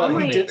at. Well,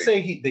 he did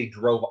say they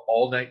drove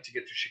all night to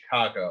get to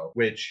Chicago,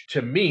 which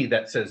to me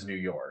that says New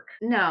York.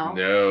 No,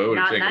 it would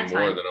have not taken that more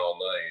time. than all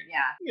night. Yeah,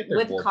 You get there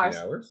in 14 cars.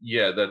 hours.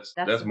 Yeah,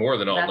 that's more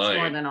than all That's night.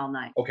 more than all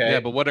night. Okay. Yeah,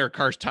 but what are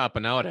cars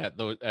topping out at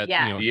though?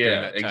 Yeah. during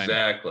Yeah, that time?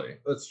 exactly.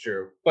 That's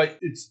true. But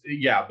it's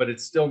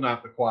still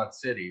not the Quad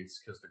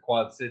Cities, because the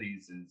Quad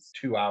Cities is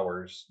 2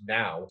 hours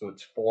now. So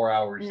it's 4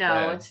 hours. No,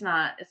 then. it's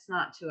not. It's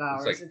not 2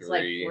 hours. like It's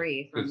like three,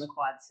 three from 'cause the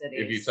Quad Cities.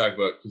 If you talk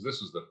about, because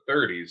this was the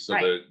 30s, so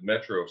Right. the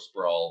metro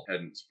sprawl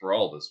hadn't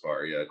sprawled as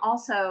far yet.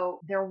 Also,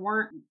 there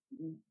weren't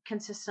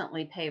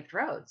consistently paved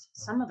roads.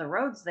 Some of the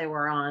roads they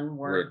were on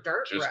were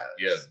dirt roads.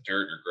 Yeah,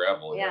 dirt or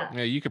gravel. Yeah.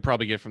 Yeah, you could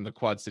probably get from the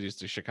Quad Cities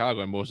to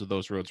Chicago, and most of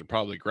those roads are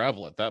probably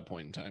gravel at that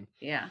point in time.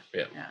 Yeah.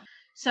 Yeah.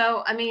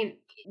 So, I mean,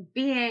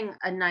 being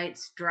a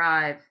night's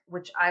drive,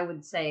 which I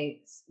would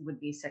say would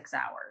be 6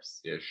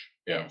 hours Ish.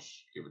 Yeah.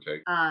 ish, Give or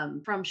take.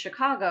 from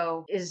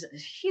Chicago is a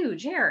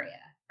huge area.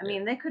 I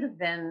mean, they could have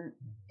been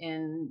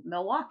in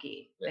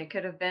Milwaukee. Yeah. They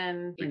could have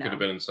been, They could have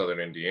been in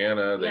southern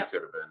Indiana. They Yep.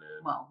 could have been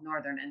in well,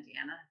 northern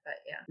Indiana, but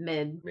yeah,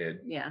 mid.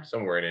 mid, Yeah.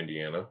 somewhere in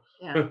Indiana.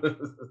 Yeah.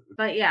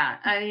 But yeah,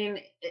 I mean,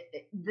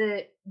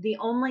 the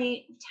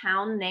only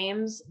town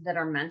names that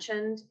are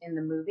mentioned in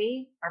the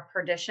movie are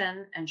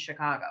Perdition and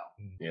Chicago.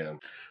 Yeah.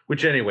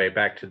 Which anyway,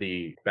 back to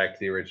the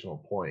original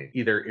point.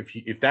 Either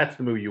if that's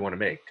the movie you want to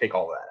make, take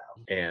all that out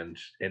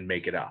and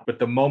make it up. But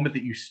the moment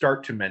that you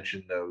start to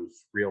mention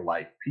those real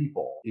life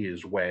people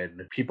is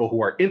when people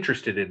who are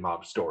interested in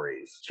mob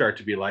stories start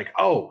to be like,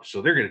 oh,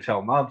 so they're going to tell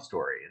a mob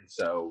story, and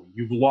so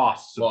you've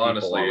lost some Well, people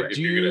honestly, already. if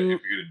you're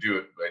gonna do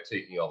it by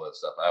taking all that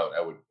stuff out,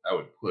 I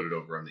would put it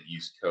over on the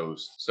East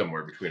Coast,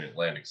 somewhere between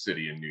Atlantic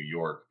City and New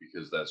York,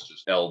 because that's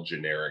just El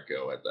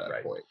Generico at that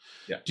Right. point.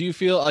 Do you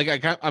feel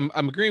like I'm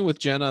agreeing with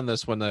Jen on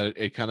this one, that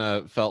it kind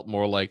of felt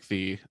more like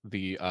the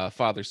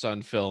father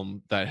son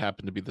film that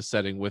happened to be the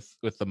setting with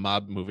the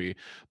mob movie?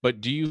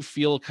 But do you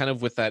feel kind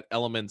of with that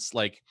elements,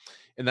 like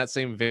in that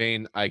same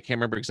vein, I can't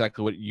remember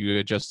exactly what you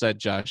had just said,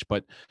 Josh,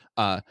 but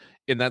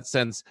in that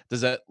sense,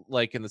 does that,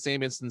 like, in the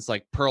same instance,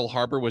 like Pearl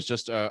Harbor was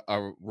just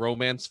a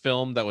romance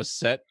film that was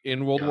set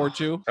in World War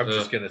II? I'm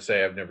just gonna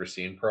say I've never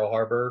seen Pearl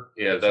Harbor.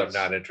 Yeah, so I'm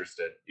not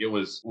interested. It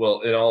was,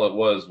 well, and all it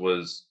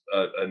was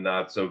a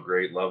not so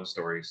great love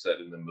story set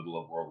in the middle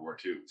of World War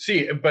II.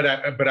 See, but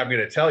I'm going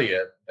to tell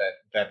you that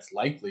that's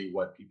likely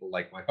what people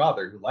like my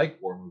father, who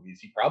like war movies.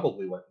 He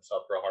probably went and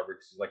saw Pearl Harbor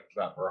because he liked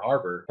about Pearl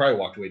Harbor. Probably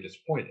walked away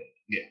disappointed.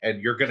 Yeah.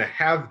 And you're going to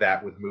have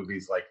that with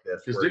movies like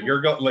this, 'Cause where didn't-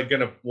 you're going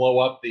to blow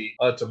up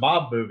it's a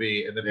mob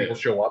movie, and then Yeah. people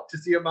show up to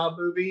see a mob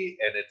movie,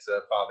 and it's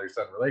a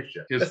father-son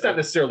relationship. 'Cause That's not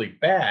necessarily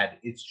bad.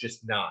 It's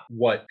just not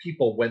what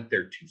people went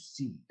there to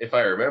see. If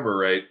I remember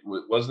right,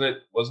 wasn't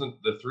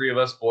the three of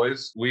us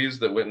boys, Weez,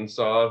 that went and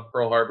saw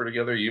Pearl Harbor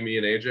together? You, me,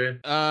 and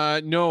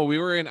AJ. No, we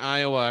were in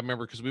Iowa. I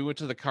remember because we went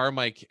to the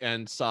Carmike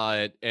and saw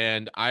it,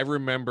 and I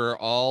remember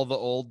all the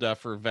old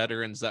duffer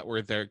veterans that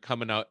were there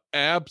coming out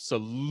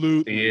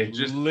absolutely Yeah,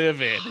 just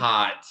livid.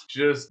 Hot,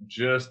 just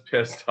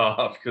pissed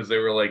off because they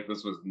were like,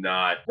 this was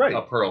not Right.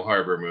 a Pearl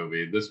Harbor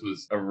movie. This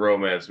was a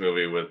romance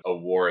movie with a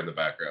war in the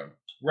background.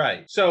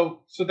 Right.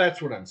 So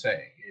that's what I'm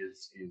saying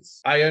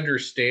is I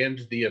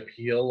understand the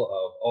appeal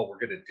of, we're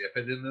going to dip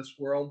it in this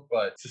world,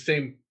 but it's the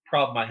same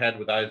problem I had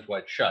with Eyes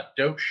Wide Shut.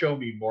 Don't show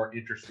me more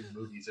interesting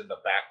movies in the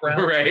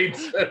background Right.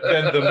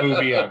 than the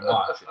movie I'm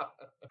watching.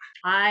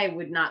 I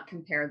would not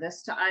compare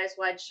this to Eyes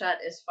Wide Shut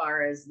as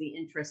far as the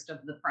interest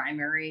of the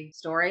primary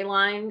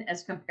storyline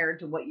as compared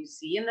to what you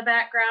see in the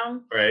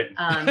background. Right.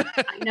 I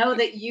know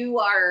that you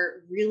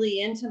are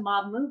really into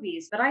mob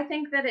movies, but I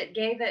think that it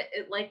gave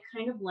it like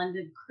kind of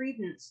lended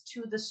credence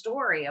to the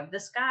story of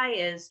this guy.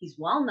 He's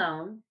well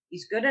known,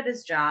 he's good at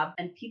his job,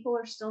 and people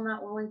are still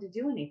not willing to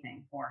do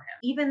anything for him.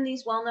 Even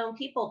these well-known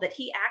people that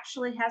he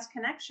actually has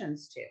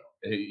connections to.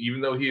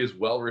 Even though he is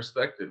well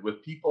respected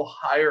with people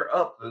higher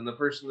up than the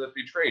person that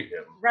betrayed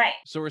him. Right.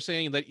 So we're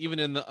saying that even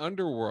in the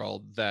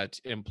underworld, that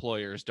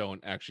employers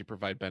don't actually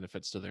provide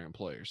benefits to their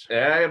employers.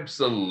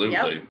 Absolutely.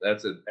 Yep.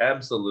 That's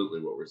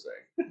absolutely what we're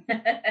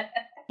saying.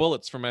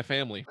 Bullets for my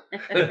family.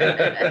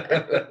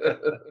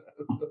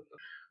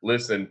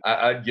 Listen,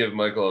 I'd give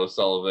Michael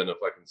O'Sullivan a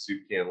fucking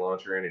soup can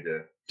launcher any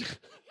day.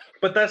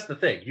 But that's the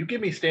thing. You give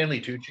me Stanley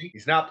Tucci,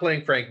 he's not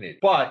playing Frank Nitti,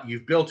 but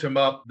you've built him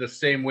up the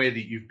same way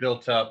that you've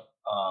built up,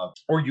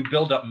 or you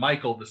build up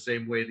Michael the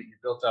same way that you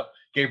built up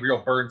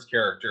Gabriel Byrne's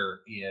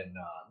character in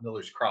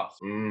Miller's Cross.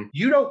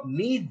 You don't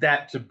need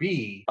that to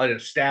be an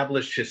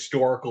established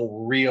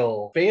historical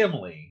real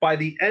family. By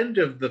the end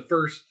of the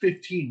first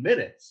 15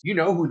 minutes, you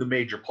know who the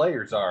major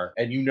players are,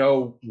 and you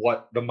know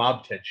what the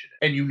mob tension is,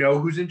 and you know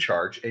who's in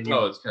charge. And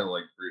it's kind of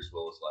like Bruce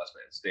Willis' Last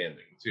Man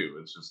Standing too.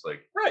 It's just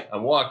like, right,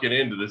 I'm walking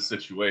into this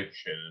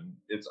situation and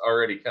it's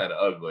already kind of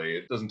ugly.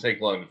 It doesn't take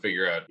long to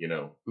figure out,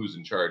 who's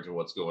in charge and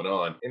what's going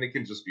on, and it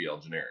can just be all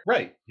generic.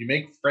 Right. You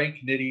make Frank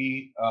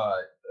Nitti,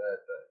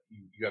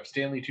 you have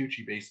Stanley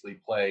Tucci basically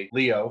play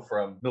Leo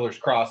from Miller's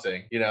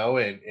Crossing,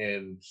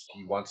 and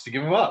he wants to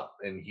give him up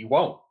and he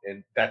won't.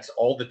 And that's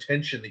all the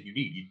tension that you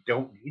need. You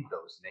don't need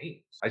those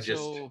names. I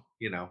think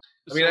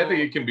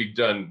it can be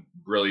done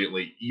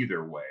brilliantly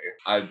either way.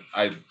 I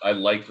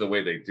like the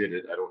way they did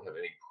it. I don't have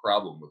any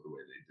problem with the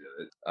way they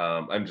did it.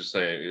 I'm just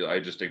saying, I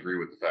just agree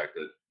with the fact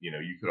that,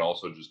 you could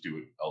also just do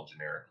it all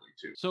generically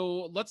too.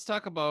 So let's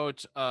talk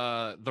about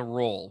the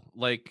role.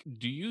 Like,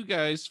 do you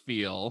guys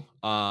feel,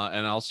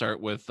 and I'll start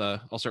with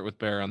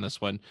Bear on this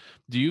one.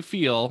 Do you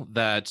feel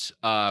that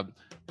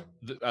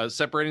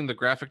separating the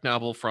graphic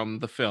novel from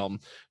the film,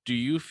 do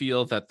you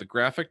feel that the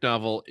graphic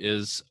novel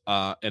is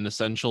an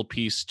essential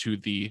piece to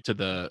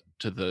the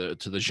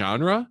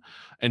genre,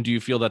 and do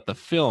you feel that the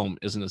film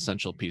is an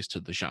essential piece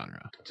to the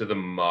genre? To the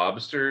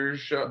mobster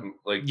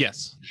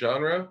yes,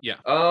 genre? Yeah.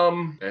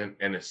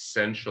 An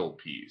essential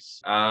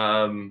piece.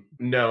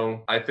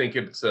 No, I think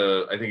it's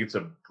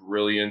a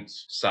brilliant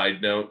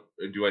side note.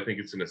 Do I think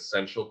it's an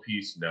essential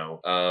piece?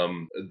 No.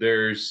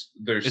 There's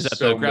is that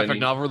so the graphic many,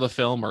 novel or the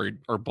film,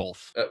 or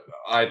both?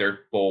 Either,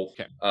 both.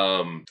 Okay.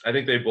 I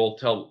think they both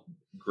tell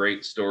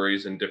great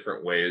stories in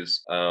different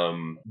ways.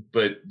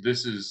 But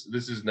this is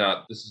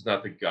not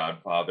The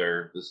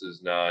Godfather. This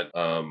is not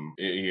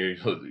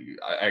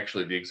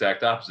actually the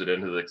exact opposite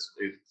end of the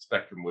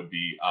spectrum would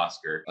be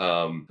Oscar.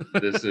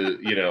 This is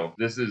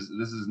this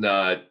is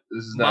not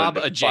mob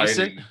a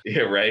adjacent.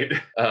 Yeah, right.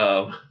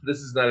 This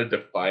is not a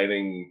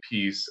defining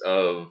piece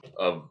of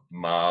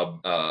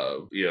mob,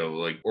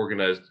 like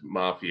organized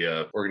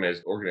mafia,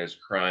 organized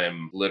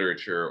crime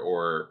literature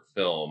or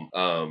film.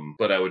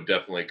 But I would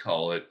definitely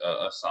call it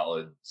a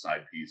solid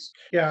side piece.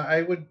 Yeah,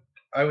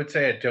 I would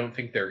say I don't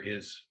think there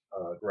is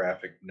a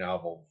graphic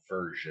novel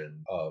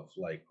version of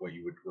like what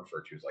you would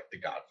refer to as like The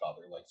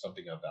Godfather, like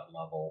something of that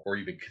level, or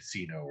even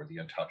Casino or The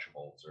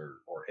Untouchables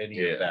or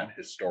any of that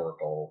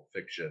historical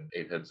fiction.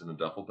 8 Heads in a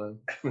Duffel Bag.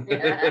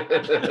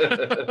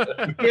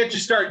 You can't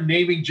just start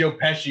naming Joe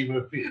Pesci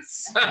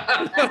movies.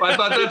 I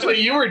thought that's what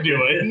you were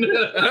doing.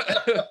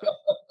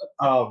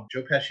 Joe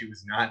Pesci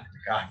was not in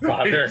The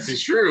Godfather.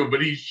 It's true,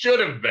 but he should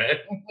have been.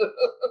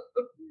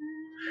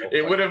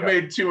 It would have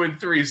made 2 and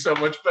 3 so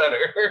much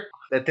better,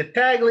 That the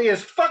Tagli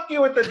is fuck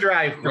you at the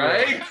drive-thru.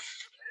 right?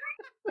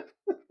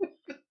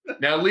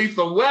 Now,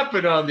 Lethal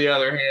Weapon, on the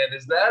other hand,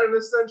 is that an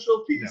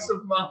essential piece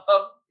of Mob?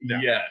 No.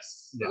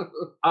 Yes. No.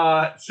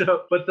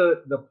 But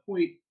the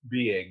point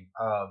being,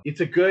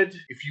 it's a good,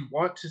 if you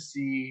want to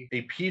see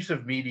a piece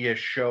of media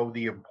show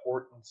the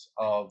importance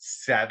of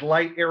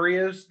satellite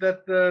areas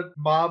that the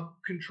mob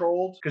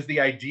controlled, because the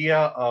idea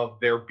of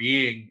there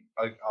being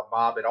a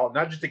mob at all,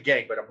 not just a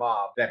gang, but a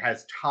mob that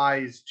has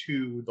ties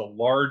to the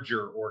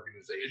larger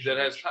organization That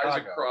has in ties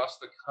Chicago. across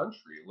the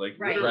country. Like,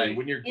 Right. literally, Right.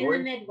 when you're In the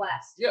going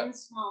Midwest, Yeah. in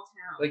small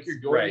towns. like you're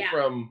going Right.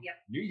 from Yep.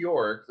 New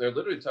York, they're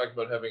literally talking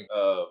about having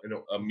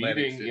a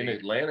meeting in City.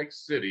 Atlantic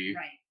City.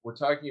 Right.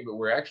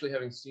 We're actually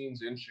having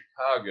scenes in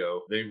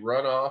Chicago. They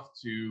run off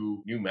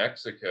to New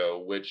Mexico,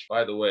 which,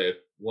 by the way,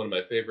 one of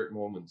my favorite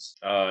moments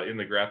in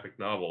the graphic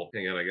novel.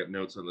 Hang on, I got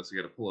notes on this. I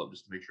got to pull up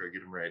just to make sure I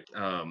get them right.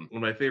 One of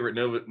my favorite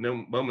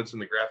moments in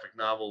the graphic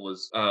novel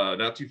was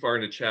not too far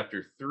into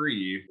chapter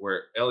 3,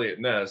 where Elliot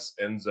Ness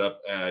ends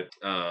up at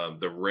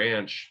the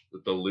ranch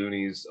that the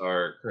Loonies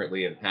are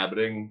currently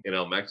inhabiting in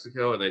El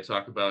Mexico, and they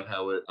talk about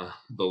how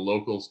the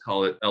locals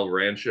call it El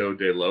Rancho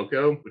de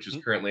Loco, which is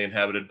currently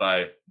inhabited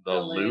by the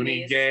Looney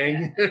Loonies,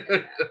 Gang.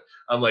 yeah.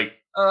 I'm like,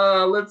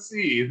 let's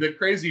see, the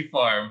Crazy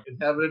Farm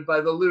inhabited by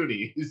the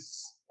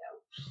Loonies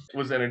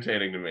was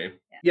entertaining to me.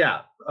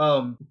 Yeah,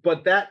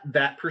 but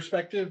that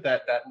perspective,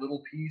 that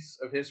little piece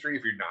of history,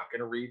 if you're not going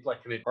to read like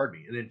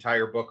an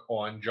entire book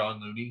on John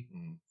Looney,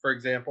 for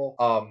example,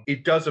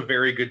 it does a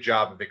very good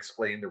job of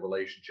explaining the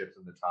relationships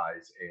and the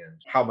ties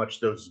and how much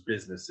those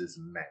businesses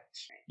meant.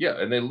 Yeah,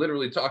 and they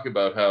literally talk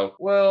about how,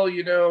 well,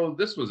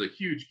 this was a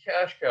huge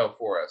cash cow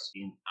for us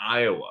in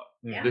Iowa.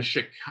 Yeah. The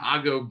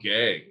Chicago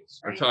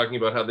gangs are Right. talking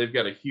about how they've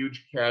got a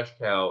huge cash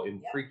cow in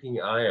Yeah. freaking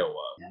Iowa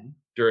Yeah.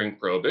 during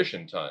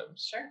Prohibition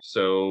times. Sure.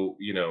 So,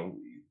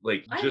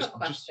 like I have a just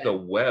question. the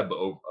web of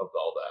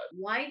all that.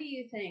 Why do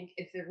you think,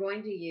 if they're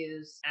going to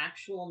use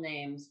actual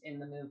names in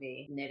the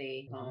movie,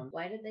 Nitty,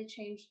 why did they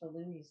change the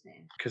Looney's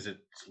name? Because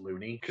it's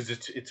Looney. Because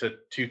it's a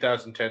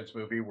 2010s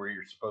movie where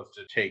you're supposed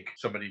to take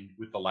somebody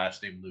with the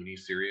last name Looney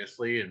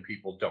seriously, and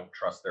people don't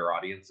trust their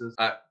audiences.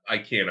 I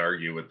can't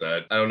argue with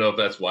that. I don't know if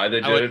that's why they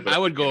did I would, it. But I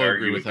would go can't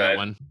agree argue with that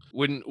one.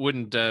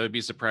 Wouldn't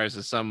be surprised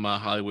if some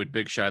Hollywood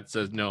big shot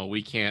says no,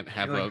 we can't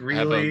have Like, a have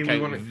really? a We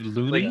kind wanna- of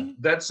Looney. Like,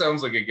 that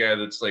sounds like a guy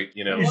that's like,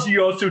 Is he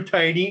also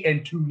tiny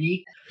and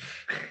toony?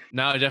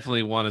 Now I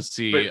definitely want to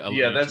see. But a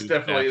yeah, Looney that's Tunes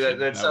definitely action.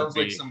 that would sounds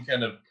like be- some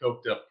kind of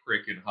coked up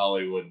prick in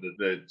Hollywood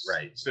that's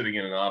Right. sitting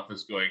in an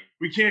office going,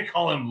 "We can't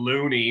call him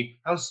Looney.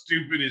 How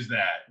stupid is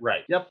that?"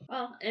 Right. Yep.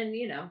 Well, and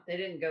they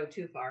didn't go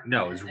too far.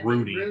 No, from it's it. I mean,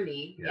 Rooney.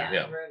 Rooney, Yeah.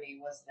 Yeah. Rooney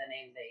was the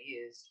name they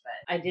used.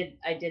 But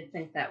I did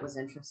think that was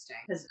interesting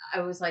because I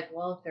was like,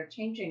 well, if they're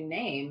changing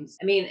names,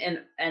 I mean,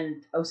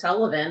 and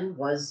O'Sullivan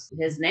was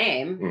his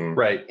name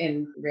Right.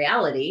 in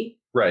reality.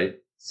 Right.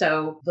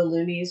 So the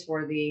Loonies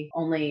were the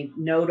only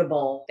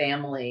notable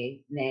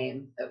family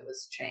name that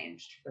was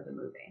changed for the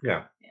movie.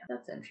 Yeah. Yeah,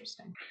 that's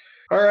interesting.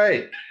 All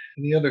right.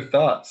 Any other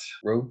thoughts?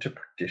 Road to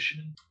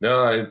Perdition.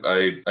 No,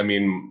 I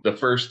mean, the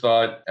first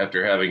thought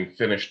after having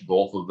finished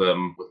both of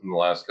them within the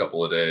last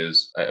couple of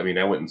days, I mean,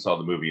 I went and saw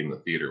the movie in the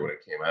theater when it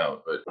came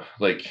out, but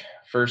like,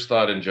 first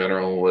thought in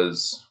general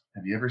was,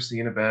 have you ever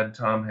seen a bad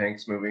Tom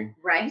Hanks movie?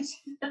 Right?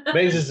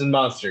 Mazes and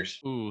Monsters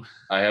Ooh,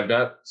 I have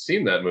not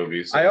seen that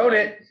movie. So I own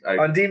it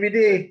on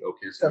DVD.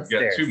 Okay, so we've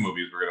got upstairs. 2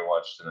 movies we're gonna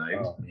watch tonight.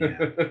 Oh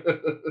man.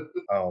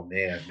 Oh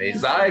man.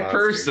 Mazes Because and I Monsters.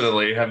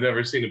 personally have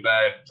never seen a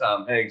bad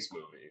Tom Hanks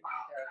movie.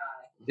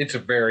 It's a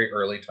very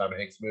early Tom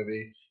Hanks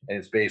movie, and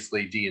it's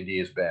basically D&D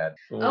is bad.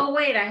 Oh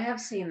wait, I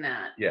have seen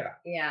that. Yeah.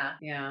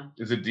 Yeah.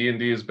 Is it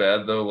D&D is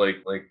bad though?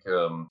 Like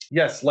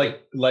Yes,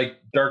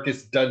 like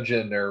Darkest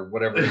Dungeon or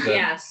whatever.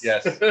 Yes.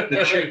 Yes.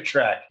 The Chick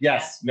Track.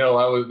 Yes. No,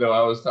 I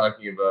was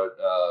talking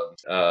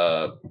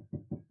about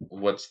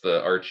what's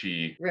the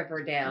Archie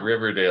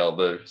Riverdale.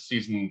 the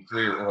season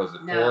 3 or what was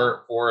it No.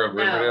 4 of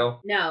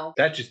Riverdale? No.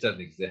 That just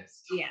doesn't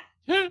exist. Yeah.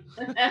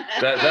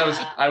 That was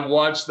I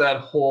watched that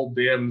whole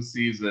damn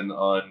season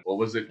on what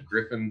was it,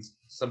 Griffin's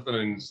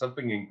something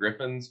in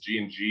Griffin's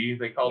G&G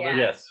they called Yeah. it.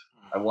 Yes.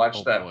 I watched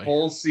Oh, that boy.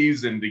 whole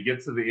season to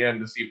get to the end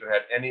to see if it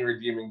had any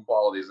redeeming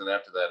qualities, and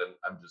after that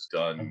I'm just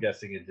I'm done.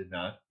 guessing it did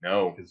not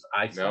No. because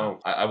I No,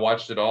 stopped. I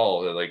watched it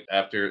all. Like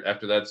after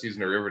that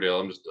season of Riverdale,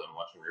 I'm just done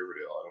watching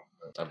Riverdale.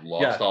 I've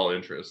lost Yeah. all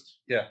interest.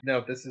 Yeah.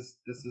 No, this is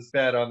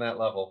bad on that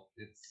level.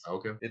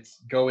 Okay. It's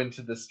go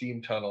into the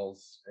steam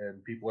tunnels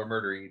and people are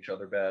murdering each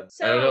other bad.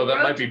 So, I don't know. That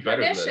Road might to be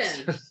better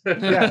Perdition. than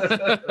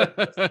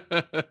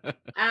this.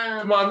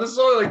 Um, Come on, this is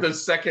only like the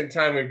second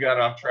time we've got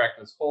off track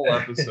this whole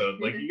episode.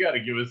 Like you got to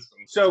give us some.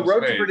 So some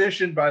Road to space.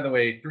 Perdition, by the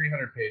way,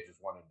 300 pages,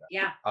 one and done.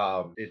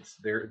 Yeah. It's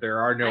there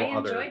are no I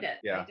other. enjoyed it.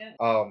 Yeah. I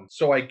did.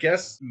 So I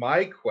guess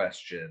my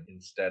question,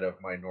 instead of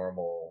my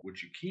normal,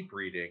 would you keep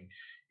reading,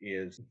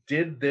 is,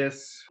 did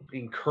this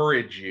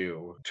encourage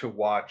you to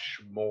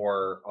watch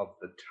more of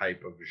the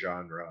type of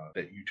genre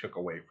that you took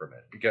away from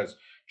it? Because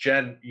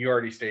Jen, you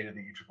already stated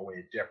that you took away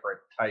a different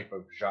type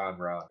of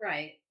genre,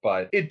 Right.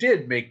 but it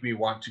did make me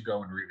want to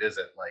go and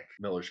revisit like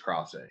Miller's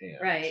Crossing. And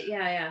Right.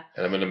 Yeah.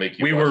 And I'm going to make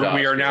you. we watch are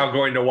Oscar. now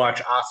going to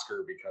watch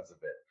Oscar because of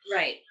it.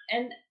 Right.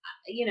 And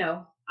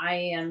I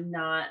am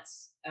not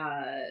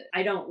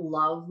I don't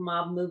love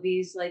mob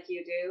movies like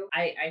you do.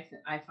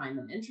 I find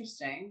them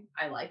interesting.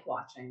 I like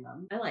watching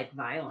them. I like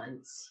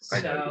violence.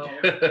 I know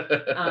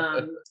So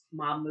you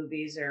mob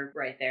movies are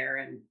right there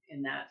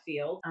in that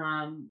field.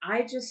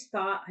 I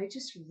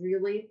just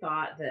really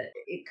thought that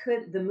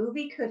the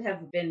movie could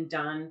have been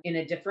done in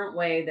a different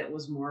way that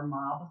was more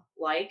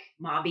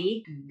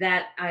mobby,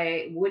 that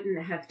I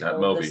wouldn't have Not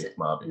told Moby, this,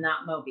 Mobby.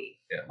 not Moby,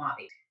 Yeah.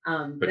 Mobby.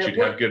 But that you'd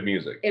would- have good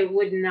music. it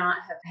would not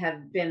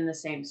have been the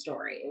same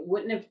story. It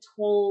wouldn't have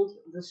told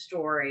the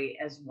story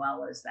as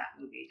well as that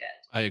movie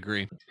did. I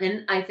agree.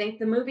 And I think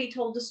the movie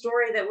told a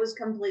story that was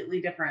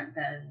completely different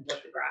than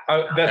what the graphic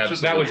novel. that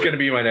was Absolutely. going to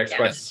be my next Yes.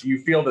 question. Do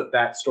you feel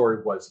that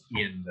story was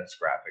in this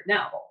graphic No.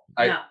 novel?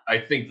 I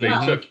think they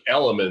Well, took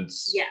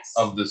elements Yes.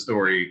 of the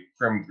story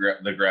from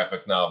the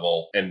graphic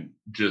novel and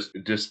just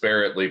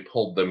disparately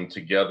pulled them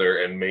together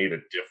and made a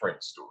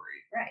different story.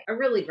 Right. A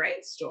really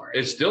great story.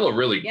 It's still a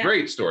really Yeah.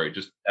 great story,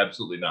 just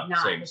absolutely not the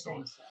not same the story.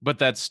 same story. But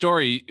that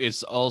story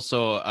is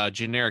also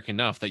generic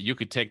enough that you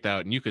could take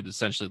that and you could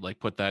essentially like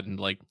put that in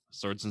like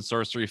swords and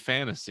sorcery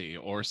fantasy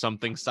or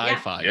something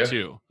sci-fi Yeah.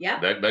 too. Yeah.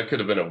 That could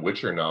have been a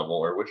Witcher novel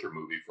or Witcher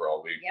movie for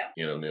all we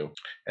Yep. knew.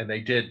 And they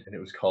did, and it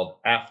was called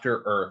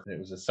After Earth. And it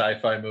was a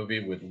sci-fi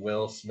movie with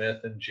Will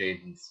Smith and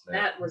Jaden Smith.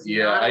 That was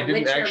Yeah, not a I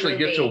didn't Witcher actually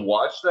get to movie.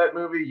 watch that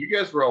movie. You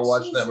guys were all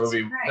watching that Jesus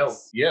movie.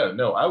 Christ.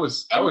 No, I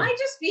was. Am I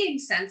just being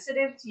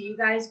sensitive to you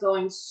guys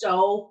going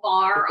so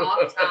far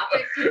off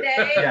topic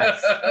today?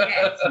 Yes.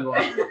 Okay. You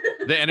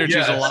are. The energy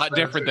is a Yes, lot that's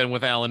different than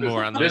with Alan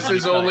Moore on the This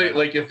is only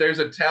like if there's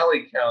a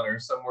tally counter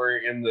somewhere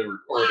in the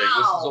recording. This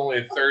is Wow. only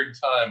a third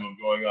time of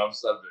going off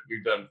subject.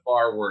 We've done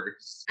far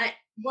worse.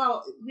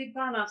 Well, we've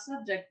gone off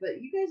subject,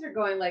 but you guys are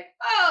going like,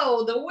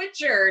 "Oh, The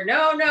Witcher."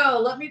 No,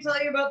 let me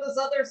tell you about this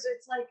other. So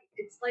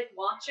it's like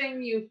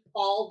watching you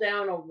fall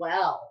down a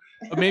well.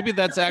 But maybe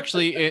that's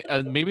actually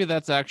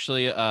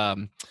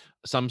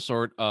some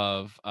sort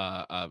of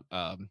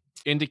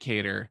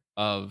indicator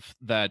of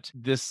that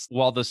this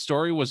while the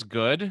story was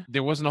good,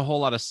 there wasn't a whole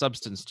lot of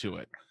substance to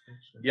it.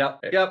 Yep.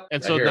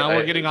 And I so hear- now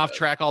we're I- getting off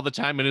track all the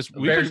time, and it's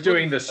Bear's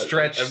doing the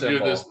stretch I'm doing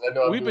symbol. this. I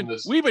know I'm we've doing been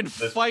this. we've been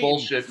this fighting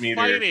bullshit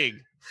meter.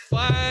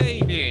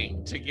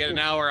 fighting to get an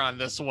hour on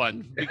this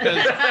one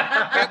because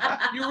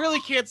you really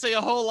can't say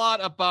a whole lot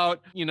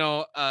about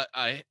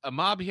a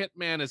mob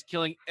hitman is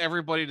killing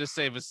everybody to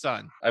save his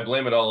son. I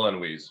blame it all on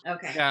Wheeze.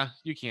 Okay. Yeah,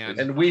 you can.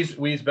 And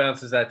Wheeze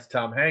bounces that to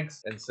Tom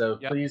Hanks. And so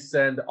Yep. please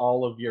send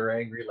all of your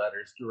angry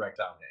letters direct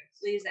Tom Hanks.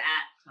 Please at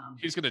Tom.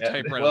 He's gonna Yeah,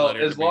 typewrite a well, letter.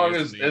 to as me long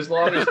using as the-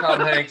 long as Tom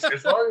Hanks,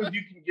 as long as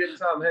you can get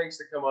Tom Hanks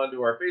to come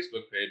onto our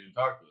Facebook page and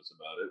talk to us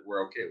about it,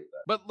 we're okay with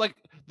that. But like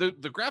the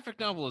graphic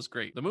novel is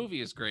great, the movie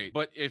is great,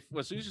 but if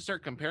as soon as you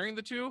start comparing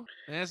the two,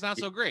 then it's not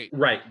so great.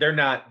 Right. They're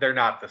not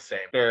the same.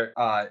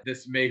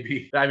 This may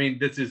be, I mean,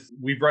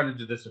 we've run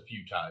into this a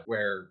few times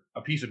where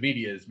a piece of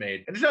media is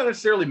made and it's not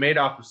necessarily made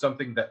off of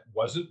something that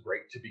wasn't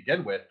great to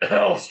begin with.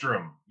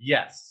 Hellstrom.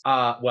 Yes.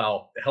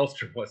 Well,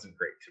 Hellstrom wasn't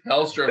great to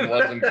Hellstrom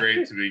wasn't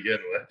great to begin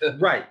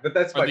with. Right. But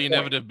that's Or my the point.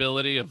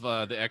 inevitability of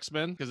the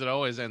X-Men, because it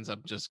always ends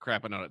up just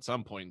crapping out at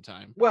some point in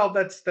time. Well,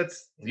 that's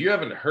You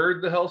haven't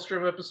heard the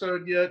Hellstrom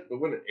episode yet, but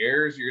when it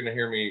airs, you're gonna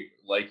hear me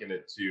liken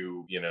it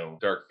to,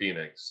 Dark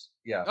Phoenix.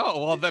 yeah.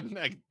 Oh well,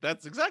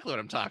 that's exactly what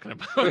I'm talking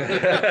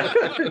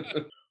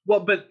about. Well,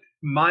 but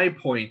my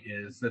point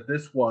is that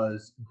this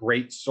was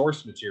great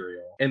source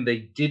material and they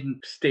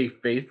didn't stay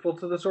faithful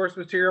to the source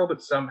material,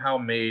 but somehow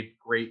made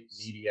great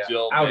media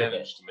Still out of it.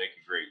 managed to make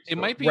a great. It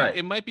might be Right.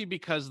 it might be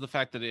because of the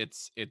fact that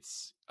it's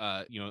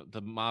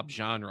the mob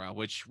genre,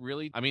 which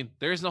really, I mean,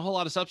 there isn't a whole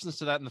lot of substance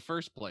to that in the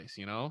first place,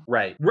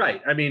 Right.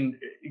 I mean,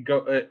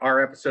 go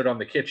our episode on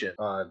the kitchen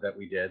that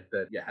we did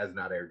that has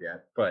not aired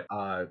yet, but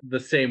the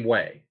same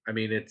way. I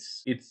mean,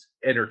 it's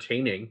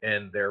entertaining,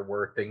 and there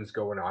were things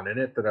going on in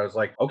it that I was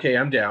like, okay,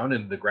 I'm down.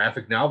 And the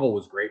graphic novel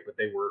was great, but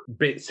they were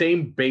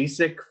same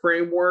basic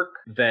framework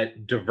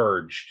that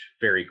diverged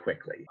very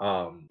quickly,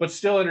 but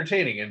still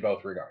entertaining in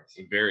both regards.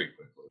 Very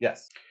quickly.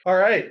 Yes. All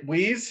right,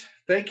 Wheeze,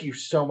 thank you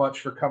so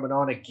much for coming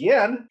on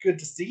again. Good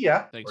to see you.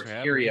 Thanks Or for to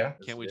having hear me. ya,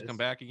 Can't wait to this come is.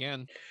 back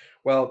again.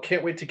 Well,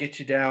 can't wait to get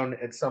you down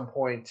at some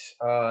point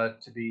to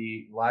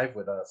be live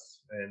with us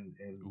and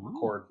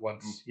record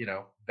once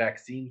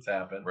vaccines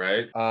happen.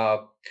 Right.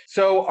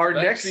 So our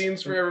next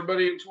Vaccines for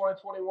everybody in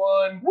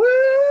 2021.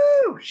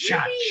 woo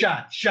shot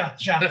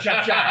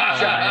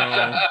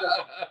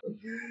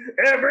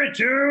every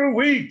 2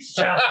 weeks.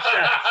 Shot.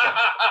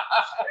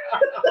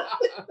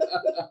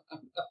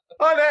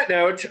 On that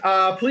note,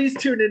 please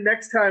tune in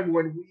next time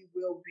when we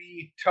will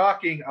be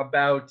talking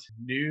about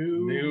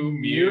New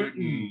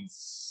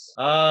Mutants.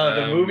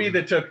 The movie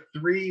that took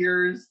 3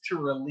 years to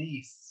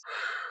release.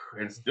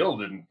 and still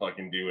didn't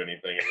fucking do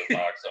anything in the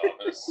box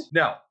office.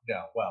 No.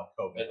 Well,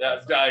 COVID.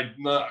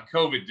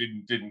 COVID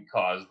didn't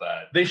cause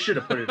that. They should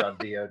have put it on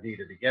VOD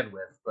to begin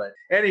with. But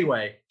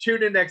anyway,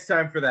 tune in next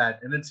time for that.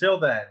 And until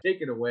then,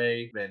 take it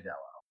away,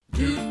 Mandela.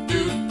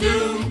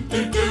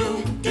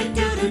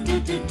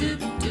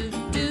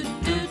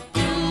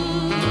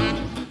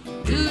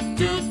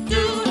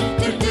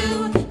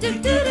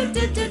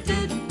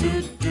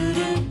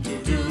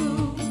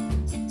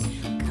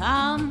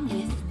 Come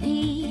with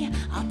me,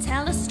 I'll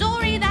tell a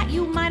story that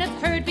you might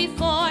have heard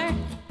before.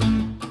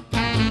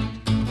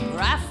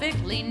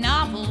 Graphically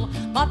novel,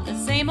 but the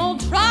same old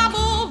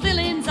trouble.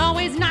 Villains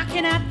always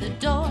knocking at the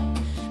door.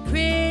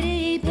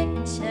 Pretty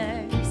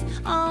pictures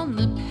on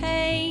the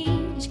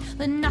page,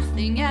 but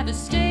nothing ever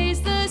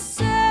stays the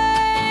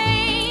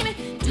same.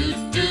 Do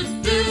do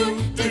do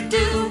do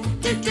do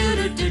do do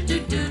do do do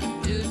do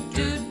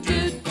do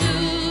do do.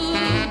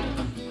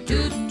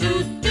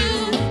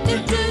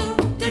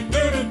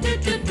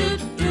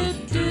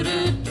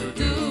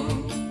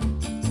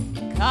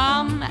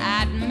 Come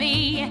at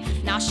me,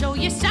 and I'll show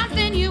you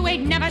something you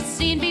ain't never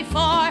seen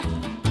before.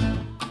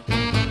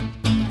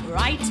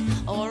 Right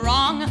or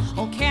wrong,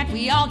 or can't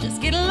we all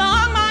just get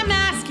along? My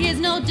mask is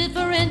no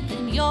different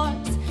than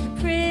yours.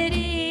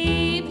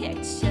 Pretty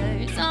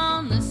pictures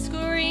on the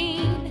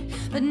screen,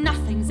 but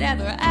nothing's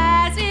ever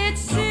as it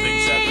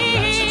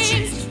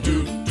seems.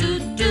 Do do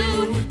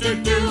do do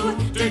do do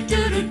do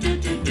do do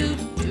do do do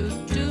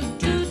do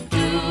do do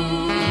do.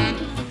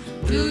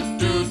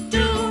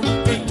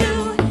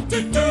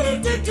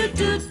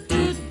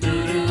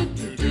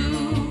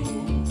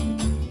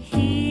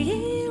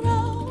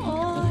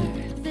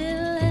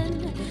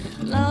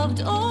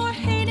 Or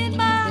hated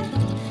by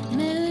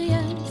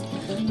millions.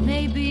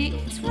 Maybe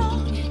it's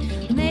wrong,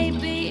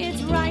 maybe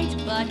it's right,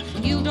 but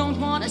you don't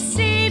want to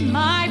see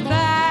my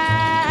back.